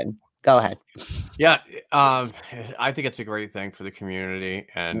 it's open. Go ahead. Yeah. I think it's a great thing for the community.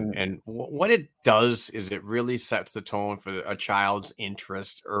 And what it does is it really sets the tone for a child's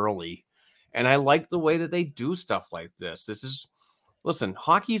interest early. And I like the way that they do stuff like this. Listen,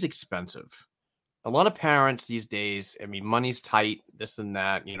 hockey's expensive. A lot of parents these days, money's tight, this and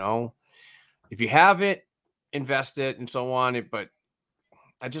that, if you have it, invest it and so on. But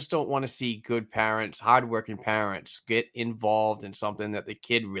I just don't want to see good parents, hardworking parents get involved in something that the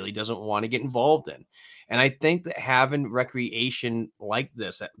kid really doesn't want to get involved in. And I think that having recreation like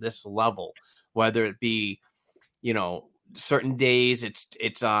this at this level, whether it be, certain days it's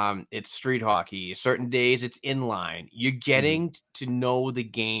street hockey, certain days it's inline, you're getting to know the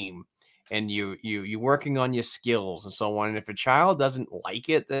game. And you're working on your skills and so on. And if a child doesn't like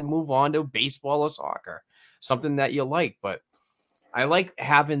it, then move on to baseball or soccer, something that you like. But I like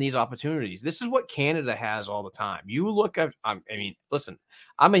having these opportunities. This is what Canada has all the time. You look at, listen,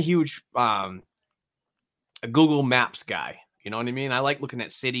 I'm a huge Google Maps guy. You know what I mean? I like looking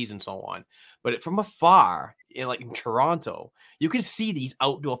at cities and so on. But from afar, in Toronto, you can see these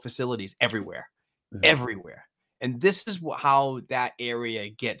outdoor facilities everywhere, everywhere. And this is how that area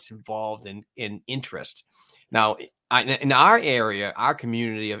gets involved in interest. Now, in our area, our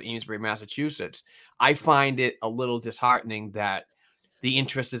community of Amesbury, Massachusetts, I find it a little disheartening that the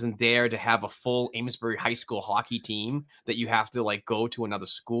interest isn't there to have a full Amesbury High School hockey team that you have to go to another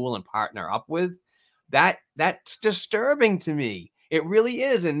school and partner up with. That's disturbing to me. It really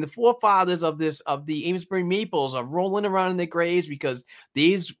is. And the forefathers of the Amesbury Maples are rolling around in their graves because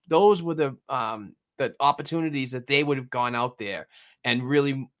those were the the opportunities that they would have gone out there and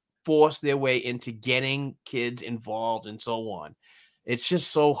really forced their way into getting kids involved and so on. It's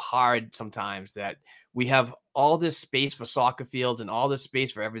just so hard sometimes that we have all this space for soccer fields and all this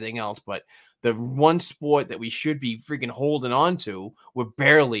space for everything else, but the one sport that we should be freaking holding on to, we're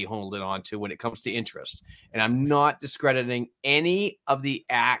barely holding on to when it comes to interest. And I'm not discrediting any of the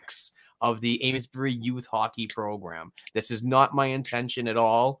acts of the Amesbury Youth Hockey Program. This is not my intention at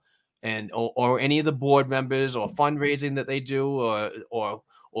all, and or any of the board members or fundraising that they do, or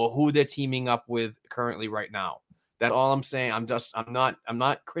who they're teaming up with currently right now. That's all I'm saying. I'm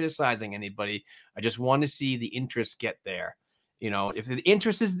not criticizing anybody. I just want to see the interest get there. If the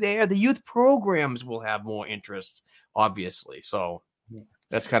interest is there, the youth programs will have more interest, obviously. So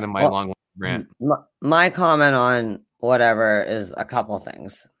that's kind of my long rant. My comment on whatever is a couple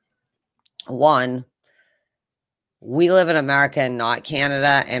things. One, we live in America and not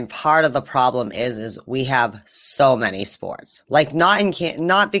Canada, and part of the problem is we have so many sports. Like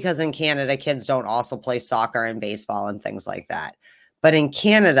not because in Canada kids don't also play soccer and baseball and things like that, but in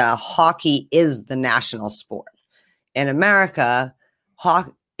Canada hockey is the national sport. In America,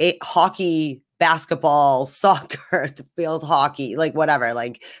 hockey, basketball, soccer, field hockey, like whatever,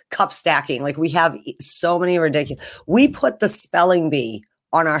 like cup stacking, like we have so many ridiculous. We put the spelling bee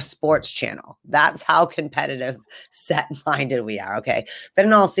on our sports channel. That's how competitive, set-minded we are, okay? But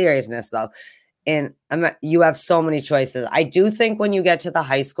in all seriousness, though, you have so many choices. I do think when you get to the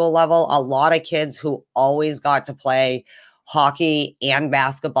high school level, a lot of kids who always got to play hockey and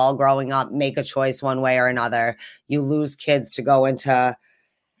basketball growing up make a choice one way or another. You lose kids to go into,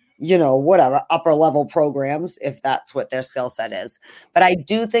 whatever, upper level programs, if that's what their skill set is. But I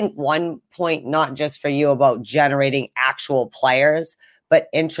do think one point, not just for you about generating actual players, but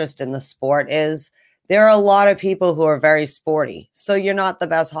interest in the sport is there are a lot of people who are very sporty. So you're not the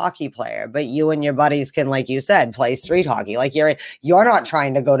best hockey player, but you and your buddies can, like you said, play street hockey. Like you're not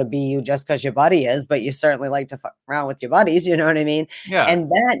trying to go to BU just because your buddy is, but you certainly like to fuck around with your buddies. You know what I mean? Yeah. And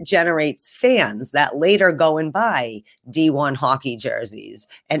that generates fans that later go and buy D1 hockey jerseys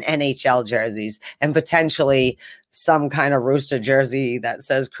and NHL jerseys and potentially some kind of Rooster jersey that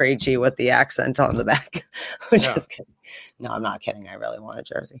says Krejci with the accent on the back. Just kidding. No, I'm not kidding. I really want a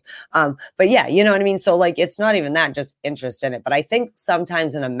jersey. But yeah, you know what I mean? So like, it's not even that, just interest in it. But I think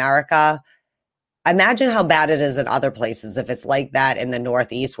sometimes in America, imagine how bad it is in other places if it's like that in the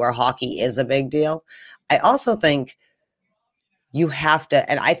Northeast where hockey is a big deal. I also think you have to,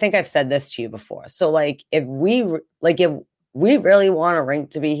 and I think I've said this to you before. So like, if we really want a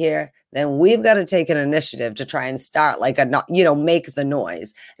rink to be here, then we've got to take an initiative to try and start make the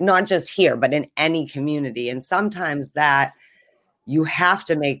noise, not just here, but in any community. And sometimes that you have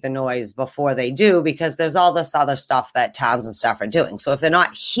to make the noise before they do, because there's all this other stuff that towns and stuff are doing. So if they're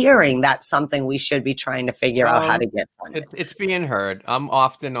not hearing, that's something we should be trying to figure out how to get funded. It's being heard. I'm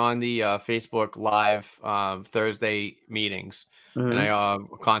often on the Facebook Live Thursday meetings. Mm-hmm. And I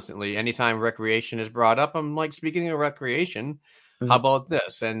constantly, anytime recreation is brought up, I'm like, speaking of recreation, mm-hmm. How about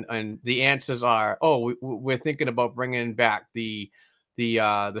this? And the answers are, we're thinking about bringing back the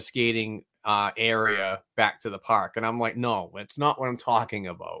skating area back to the park. And I'm like, no, it's not what I'm talking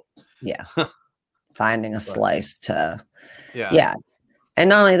about. Yeah. Finding a slice to, yeah. And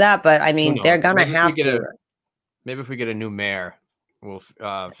not only that, but I mean, they're going to have to. Maybe if we get a new mayor, we'll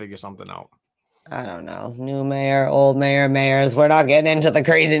figure something out. I don't know. New mayor, old mayor, mayors. We're not getting into the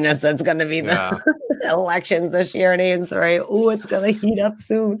craziness that's going to be the elections this year in Amesbury. Oh, it's going to heat up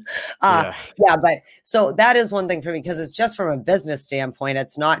soon. But so that is one thing for me, because it's just from a business standpoint.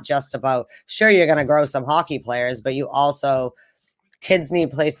 It's not just about, sure, you're going to grow some hockey players, but kids need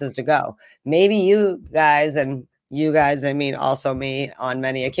places to go. Maybe you guys, I mean, also me on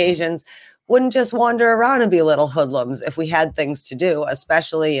many occasions, wouldn't just wander around and be little hoodlums if we had things to do,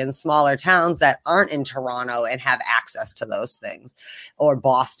 especially in smaller towns that aren't in Toronto and have access to those things, or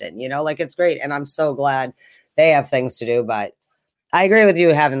Boston, it's great. And I'm so glad they have things to do, but I agree with you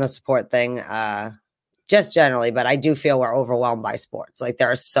having the support thing, just generally, but I do feel we're overwhelmed by sports. Like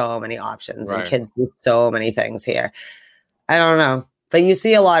there are so many options and kids do so many things here. I don't know, but you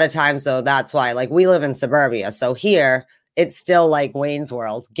see a lot of times though, that's why, like, we live in suburbia. So here, it's still like Wayne's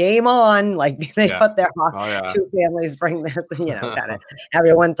World. Game on. Like they put their two families bring their, kind of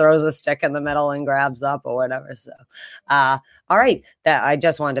everyone throws a stick in the middle and grabs up or whatever. So, all right. That I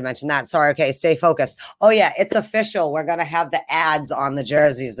just wanted to mention that. Sorry. Okay. Stay focused. Oh yeah. It's official. We're going to have the ads on the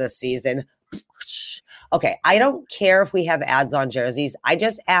jerseys this season. Okay. I don't care if we have ads on jerseys. I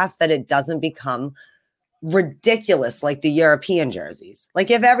just ask that it doesn't become ridiculous like the European jerseys.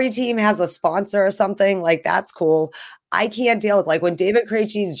 Like if every team has a sponsor or something, like that's cool. I can't deal with, like, when David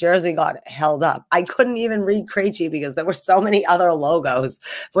Krejci's jersey got held up, I couldn't even read Krejci because there were so many other logos.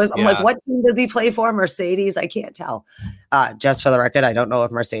 I'm like, what team does he play for? Mercedes? I can't tell. Just for the record, I don't know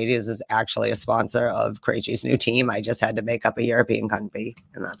if Mercedes is actually a sponsor of Krejci's new team. I just had to make up a European country,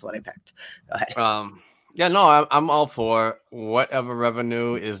 and that's what I picked. Go ahead. Yeah, no, I'm all for whatever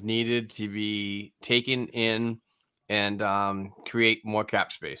revenue is needed to be taken in and create more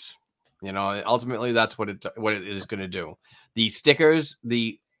cap space. Ultimately, that's what it is going to do. The stickers,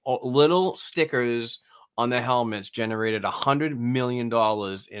 the little stickers on the helmets, generated $100 million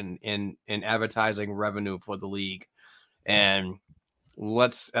in advertising revenue for the league, and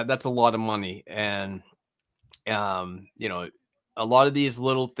that's a lot of money. And a lot of these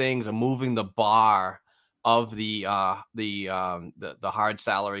little things are moving the bar of the hard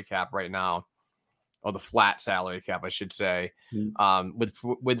salary cap right now, or the flat salary cap, I should say,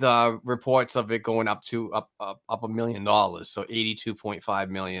 with reports of it going up $1 million, so $82.5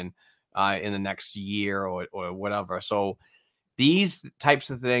 million in the next year or whatever. So these types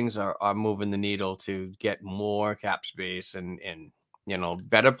of things are moving the needle to get more cap space and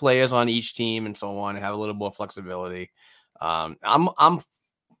better players on each team and so on, and have a little more flexibility. I'm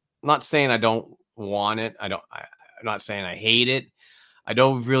not saying I don't want it. I'm not saying I hate it. I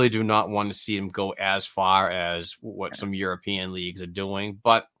do not want to see them go as far as what some European leagues are doing.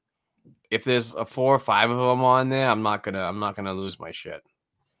 But if there's 4 or 5 of them on there, I'm not gonna lose my shit.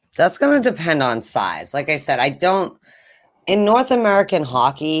 That's gonna depend on size. Like I said, in North American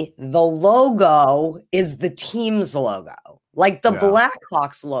hockey, the logo is the team's logo. Like the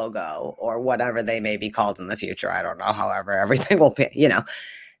Blackhawks logo, or whatever they may be called in the future. I don't know. However, everything will be,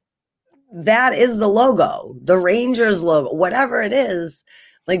 that is the logo, the Rangers logo, whatever it is,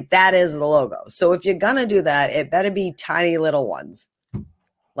 like that is the logo. So if you're going to do that, it better be tiny little ones,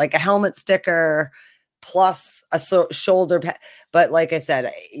 like a helmet sticker plus a shoulder pad. But like I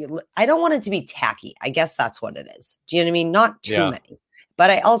said, I don't want it to be tacky. I guess that's what it is. Do you know what I mean? Not too many.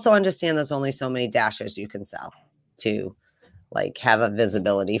 But I also understand there's only so many dashes you can sell to like have a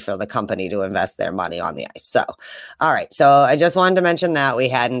visibility for the company to invest their money on the ice. So, all right. So I just wanted to mention that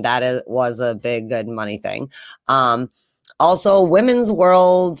was a big, good money thing. Also, women's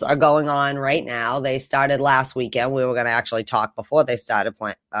worlds are going on right now. They started last weekend. We were going to actually talk before they started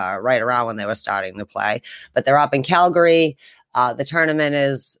playing, right around when they were starting to play, but they're up in Calgary. The tournament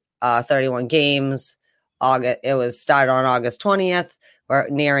is 31 games. It was started on August 20th. We're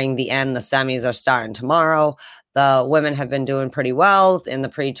nearing the end. The semis are starting tomorrow. The women have been doing pretty well in the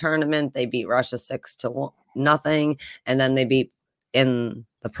pre-tournament. They beat Russia 6-0, and then they beat in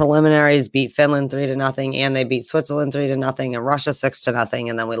the preliminaries, beat Finland 3-0, and they beat Switzerland 3-0, and Russia 6-0,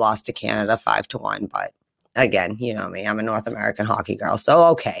 and then we lost to Canada 5-1. But again, you know me, I'm a North American hockey girl, so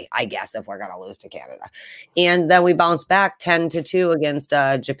okay, I guess if we're gonna lose to Canada, and then we bounced back 10-2 against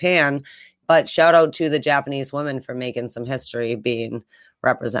Japan. But shout out to the Japanese women for making some history,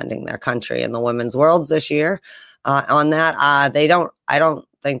 representing their country in the women's worlds this year. On that, I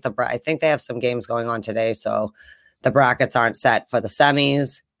think they have some games going on today, so the brackets aren't set for the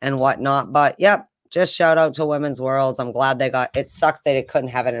semis and whatnot. But yep, just shout out to women's worlds. I'm glad it sucks they couldn't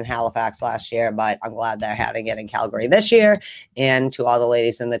have it in Halifax last year, but I'm glad they're having it in Calgary this year. And to all the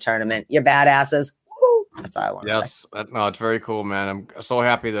ladies in the tournament, you're badasses. Woo! That's all I want to say. Yes, no, it's very cool, man. I'm so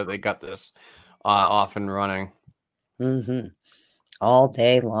happy that they got this off and running. Mm-hmm. All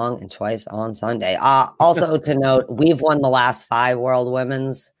day long and twice on Sunday. Also to note, we've won the last 5 World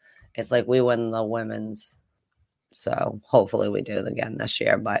Women's. It's like we win the women's. So hopefully we do it again this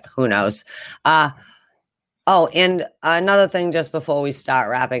year, but who knows? And another thing just before we start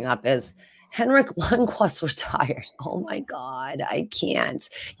wrapping up is Henrik Lundqvist retired. Oh my God, I can't.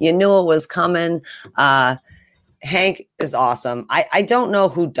 You knew it was coming. Hank is awesome. I don't know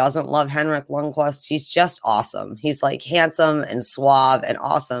who doesn't love Henrik Lundqvist. He's just awesome. He's like handsome and suave and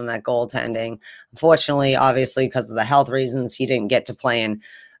awesome at goaltending. Unfortunately, obviously, because of the health reasons, he didn't get to play in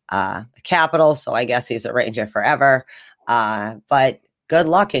the Capitals. So I guess he's a Ranger forever. But good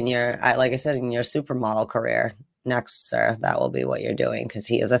luck in like I said, in your supermodel career next, sir. That will be what you're doing because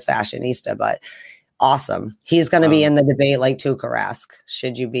he is a fashionista, but awesome. He's going to be in the debate like Tuukka Rask.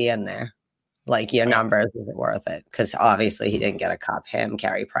 Should you be in there? Like your numbers, is it worth it? Because obviously he didn't get a cup. Him,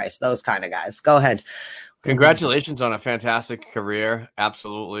 Carey Price, those kind of guys. Go ahead. Congratulations on a fantastic career.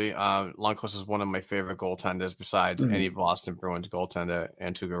 Absolutely. Lundqvist is one of my favorite goaltenders besides any Boston Bruins goaltender,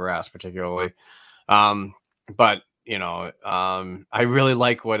 and Tuukka Rask particularly. But I really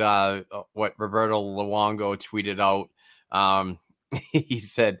like what Roberto Luongo tweeted out. He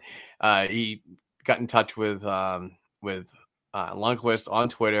said he got in touch with Lundqvist on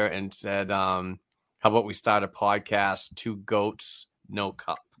Twitter and said How about we start a podcast, Two Goats, No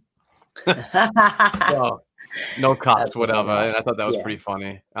Cup? So, no cups, whatever. And I thought that was pretty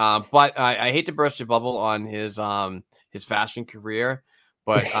funny. But I hate to burst your bubble on his fashion career,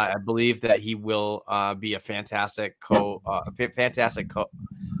 but I believe that he will be a fantastic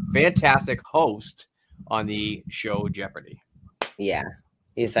fantastic host on the show Jeopardy. Yeah,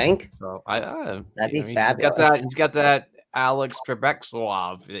 you think? So That'd be fabulous. He's got that Alex Trebek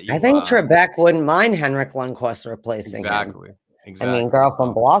suave. I think Trebek wouldn't mind Henrik Lundqvist replacing him. Exactly. I mean, Girl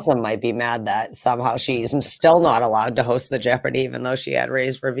from Blossom might be mad that somehow she's still not allowed to host the Jeopardy, even though she had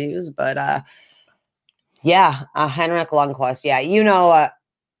raised reviews. But Henrik Lundqvist. Yeah,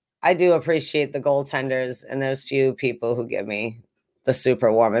 I do appreciate the goaltenders, and there's few people who give me the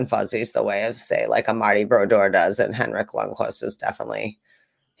super warm and fuzzies the way of, say, like a Marty Brodeur does, and Henrik Lundqvist is definitely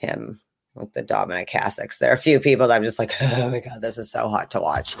him. Like the Dominic Hassiks. There are a few people that I'm just like, oh my God, this is so hot to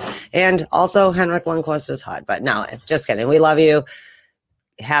watch. And also Henrik Lundqvist is hot, but no, just kidding. We love you.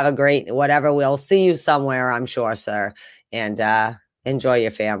 Have a great whatever. We'll see you somewhere, I'm sure, sir. And enjoy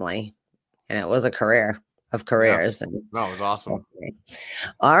your family. And it was a career of careers. Yeah. No, it was awesome.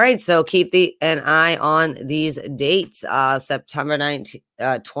 All right. So keep an eye on these dates. September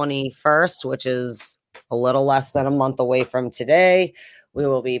 21st, which is a little less than a month away from today. We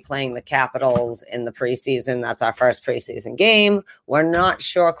will be playing the Capitals in the preseason. That's our first preseason game. We're not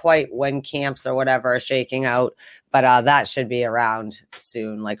sure quite when camps or whatever are shaking out, but that should be around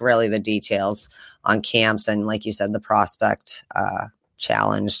soon, like really the details on camps and, like you said, the prospect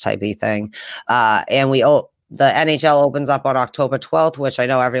challenge type-y thing. And the NHL opens up on October 12th, which I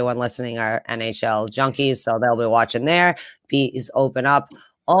know everyone listening are NHL junkies, so they'll be watching there. Bees open up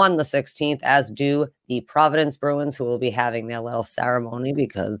on the 16th, as do the Providence Bruins, who will be having their little ceremony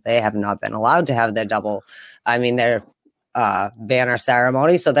because they have not been allowed to have their banner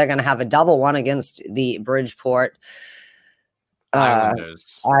ceremony. So they're going to have a double one against the Bridgeport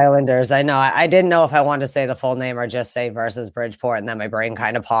Islanders. I know. I didn't know if I wanted to say the full name or just say versus Bridgeport, and then my brain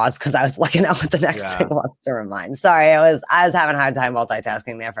kind of paused because I was looking at what the next thing was to remind. Sorry, I was having a hard time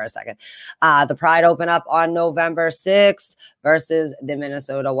multitasking there for a second. The Pride open up on November 6th versus the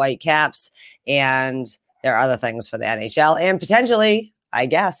Minnesota Whitecaps, and there are other things for the NHL and potentially, I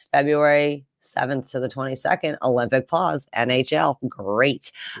guess, February 7th to the 22nd, Olympic pause, NHL.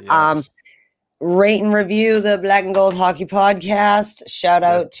 Great. Yes. Rate and review the Black and Gold Hockey Podcast. Shout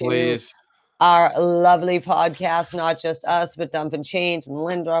out to our lovely podcast, not just us, but Dump and Change and the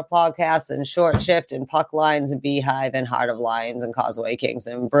Lindorf Podcast and Short Shift and Puck Lines and Beehive and Heart of Lions and Causeway Kings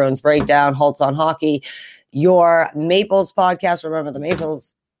and Bruins Breakdown, Holtz on Hockey. Your Maples Podcast, remember the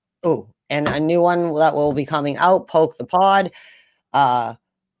Maples. Oh, and a new one that will be coming out, Poke the Pod. Follow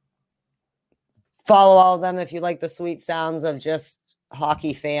all of them if you like the sweet sounds of just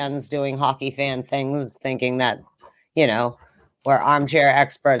hockey fans doing hockey fan things, thinking that, we're armchair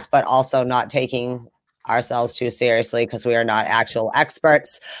experts, but also not taking ourselves too seriously because we are not actual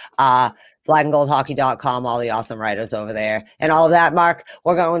experts. blackandgoldhockey.com, all the awesome writers over there and all of that. Mark,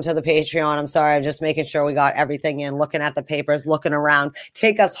 we're going to the Patreon. I'm sorry. I'm just making sure we got everything in, looking at the papers, looking around.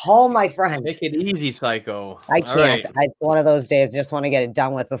 Take us home, my friend. Take it easy, psycho. I can't. Right. One of those days, just want to get it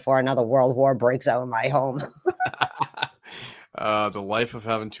done with before another world war breaks out in my home. The life of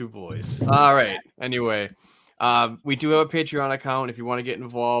having two boys. All right. Anyway, we do have a Patreon account. If you want to get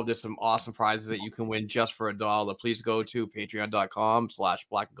involved, there's some awesome prizes that you can win just for $1. Please go to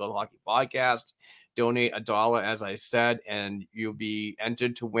patreon.com/Black and Gold Hockey Podcast. Donate $1, as I said, and you'll be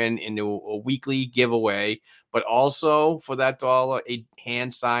entered to win into a weekly giveaway. But also for that $1, a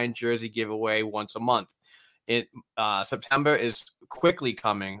hand-signed jersey giveaway once a month. September is quickly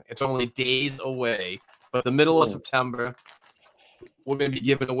coming. It's only days away. But the middle of September, we're going to be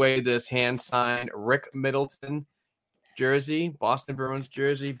giving away this hand-signed Rick Middleton jersey, Boston Bruins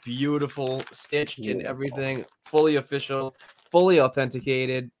jersey. Beautiful, stitched and everything. Fully official, fully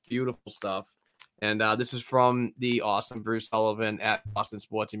authenticated. Beautiful stuff. And this is from the awesome Bruce Sullivan at Boston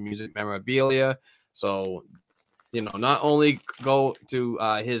Sports and Music Memorabilia. So, not only go to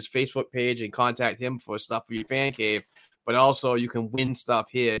his Facebook page and contact him for stuff for your fan cave, but also you can win stuff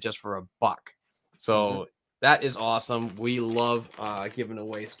here just for $1. So that is awesome. We love giving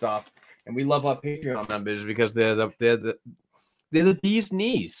away stuff, and we love our Patreon members because they're the bee's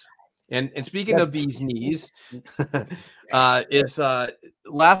knees. And speaking of bee's knees, it's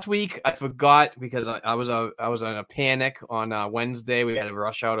last week I forgot because I was in a panic on Wednesday. We had to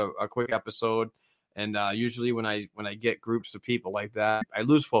rush out a quick episode, and usually when I get groups of people like that, I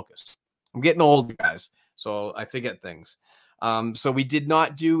lose focus. I'm getting old, guys, so I forget things. So we did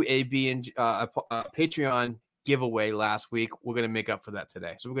not do a Patreon giveaway last week. We're going to make up for that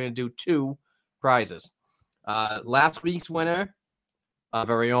today. So we're going to do 2 prizes. Last week's winner, our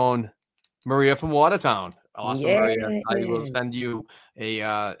very own Maria from Watertown. Awesome, Maria. I will send you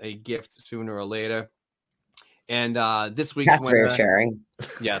a gift sooner or later. And this week's That's winner, reassuring.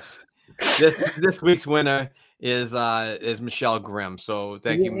 yes, this week's winner is Michelle Grimm. So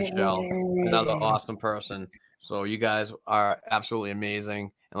thank you, Michelle, another awesome person. So you guys are absolutely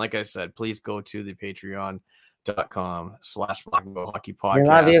amazing. And like I said, please go to the patreon.com/Black and Gold Hockey Podcast. We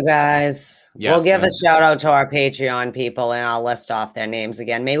love you guys. Yes, we'll give a shout out to our Patreon people, and I'll list off their names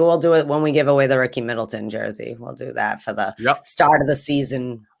again. Maybe we'll do it when we give away the Ricky Middleton jersey. We'll do that for the start of the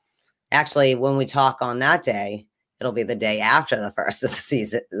season. Actually, when we talk on that day, it'll be the day after the first of the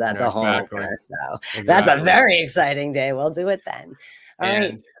season, the whole opener. So that's a very exciting day. We'll do it then. All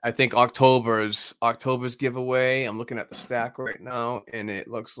right. I think October's giveaway. I'm looking at the stack right now, and it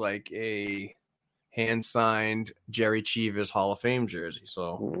looks like a hand-signed Jerry Cheevers Hall of Fame jersey.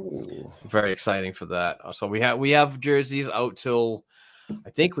 So very exciting for that. So we have jerseys out till, I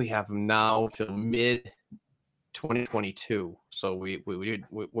think we have them now till mid 2022. So we're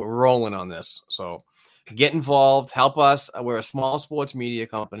rolling on this. So get involved, help us. We're a small sports media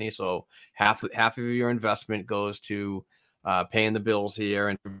company, so half of your investment goes to paying the bills here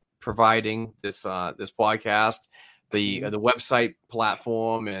and providing this podcast, the website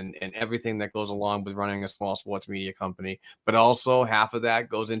platform, and everything that goes along with running a small sports media company. But also half of that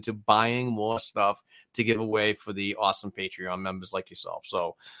goes into buying more stuff to give away for the awesome Patreon members like yourself.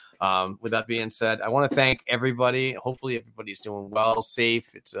 So with that being said, I want to thank everybody. Hopefully everybody's doing well,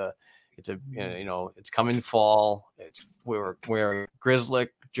 safe. It's coming fall. We're a Grizzly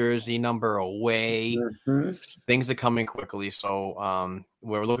jersey number away. Things are coming quickly. So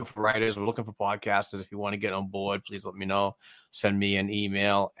we're looking for writers. We're looking for podcasters. If you want to get on board, please let me know. Send me an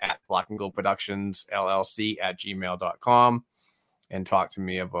email at blackandgoldproductionsllc@gmail.com and talk to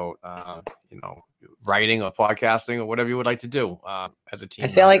me about, writing or podcasting or whatever you would like to do as a team. I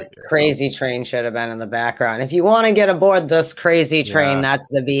feel like Crazy Train should have been in the background. If you want to get aboard this crazy train, that's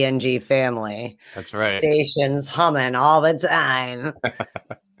the BNG family. That's right. Stations humming all the time.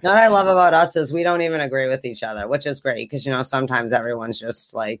 What I love about us is we don't even agree with each other, which is great because, sometimes everyone's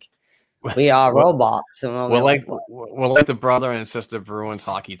just like, we are robots. And we're like the brother and sister Bruins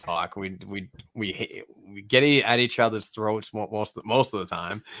hockey talk. We get at each other's throats most of the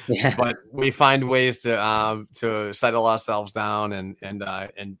time, but we find ways to settle ourselves down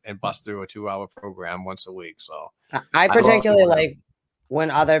and bust through a 2-hour program once a week. So I particularly like when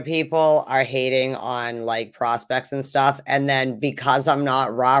other people are hating on like prospects and stuff. And then because I'm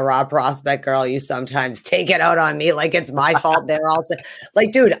not rah prospect girl, you sometimes take it out on me like it's my fault. They're also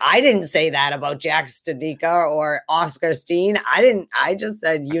like, dude, I didn't say that about Jack Studnicka or Oscar Steen. I just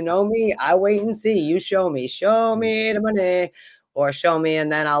said, me, I wait and see. You show me the money or show me, and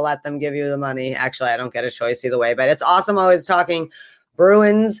then I'll let them give you the money. Actually, I don't get a choice either way, but it's awesome always talking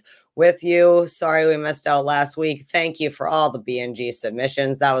Bruins with you. Sorry we missed out last week. Thank you for all the BNG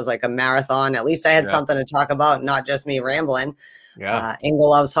submissions. That was like a marathon. At least I had something to talk about, not just me rambling. Ingle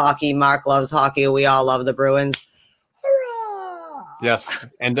loves hockey. Mark loves hockey. We all love the Bruins. Hurrah!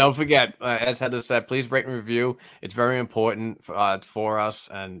 Yes, and don't forget, as Heather said, please rate and review. It's very important for us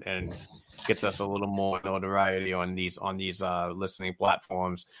and gets us a little more notoriety on these listening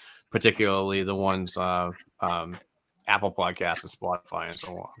platforms, particularly the ones Apple Podcasts and Spotify and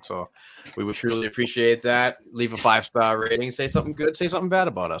so on. So we would truly appreciate that. Leave a 5-star rating. Say something good. Say something bad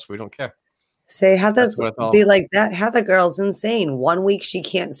about us. We don't care. Say Heather's be like that. Heather girl's insane. 1 week she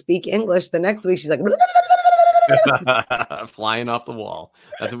can't speak English. The next week she's like flying off the wall.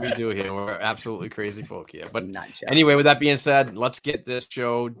 That's what we do here. We're absolutely crazy folk here. But anyway, with that being said, let's get this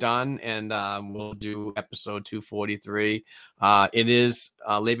show done, and we'll do episode 243. It is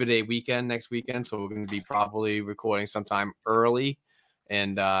Labor Day weekend next weekend, so we're going to be probably recording sometime early,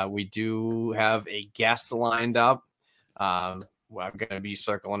 and we do have a guest lined up. I'm going to be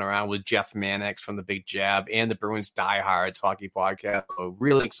circling around with Jeff Mannix from the Big Jab and the Bruins Diehards Hockey Podcast. So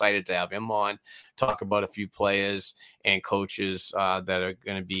really excited to have him on, talk about a few players and coaches that are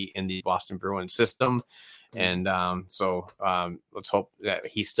going to be in the Boston Bruins system. And so let's hope that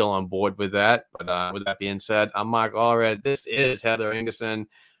he's still on board with that. But with that being said, I'm Mark Allred. This is Heather Ingerson.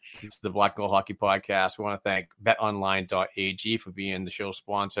 It's the Black Gold Hockey Podcast. We want to thank betonline.ag for being the show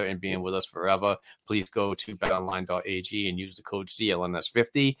sponsor and being with us forever. Please go to betonline.ag and use the code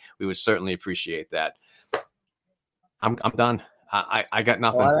CLNS50. We would certainly appreciate that. I'm done. I got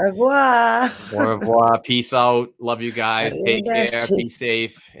nothing. Au revoir. Au revoir. Peace out. Love you guys. Take care. Be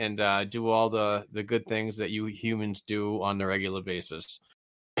safe. And do all the good things that you humans do on a regular basis.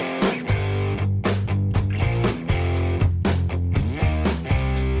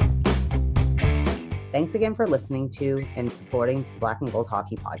 Thanks again for listening to and supporting the Black and Gold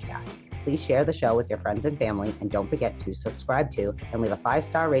Hockey Podcast. Please share the show with your friends and family, and don't forget to subscribe to and leave a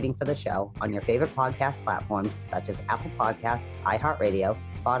 5-star rating for the show on your favorite podcast platforms such as Apple Podcasts, iHeartRadio,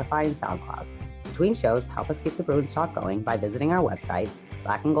 Spotify, and SoundCloud. Between shows, help us keep the Bruins talk going by visiting our website,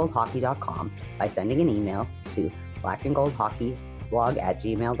 blackandgoldhockey.com, by sending an email to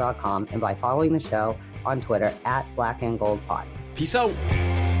blackandgoldhockeyblog@gmail.com, and by following the show on Twitter @blackandgoldpod. Peace out.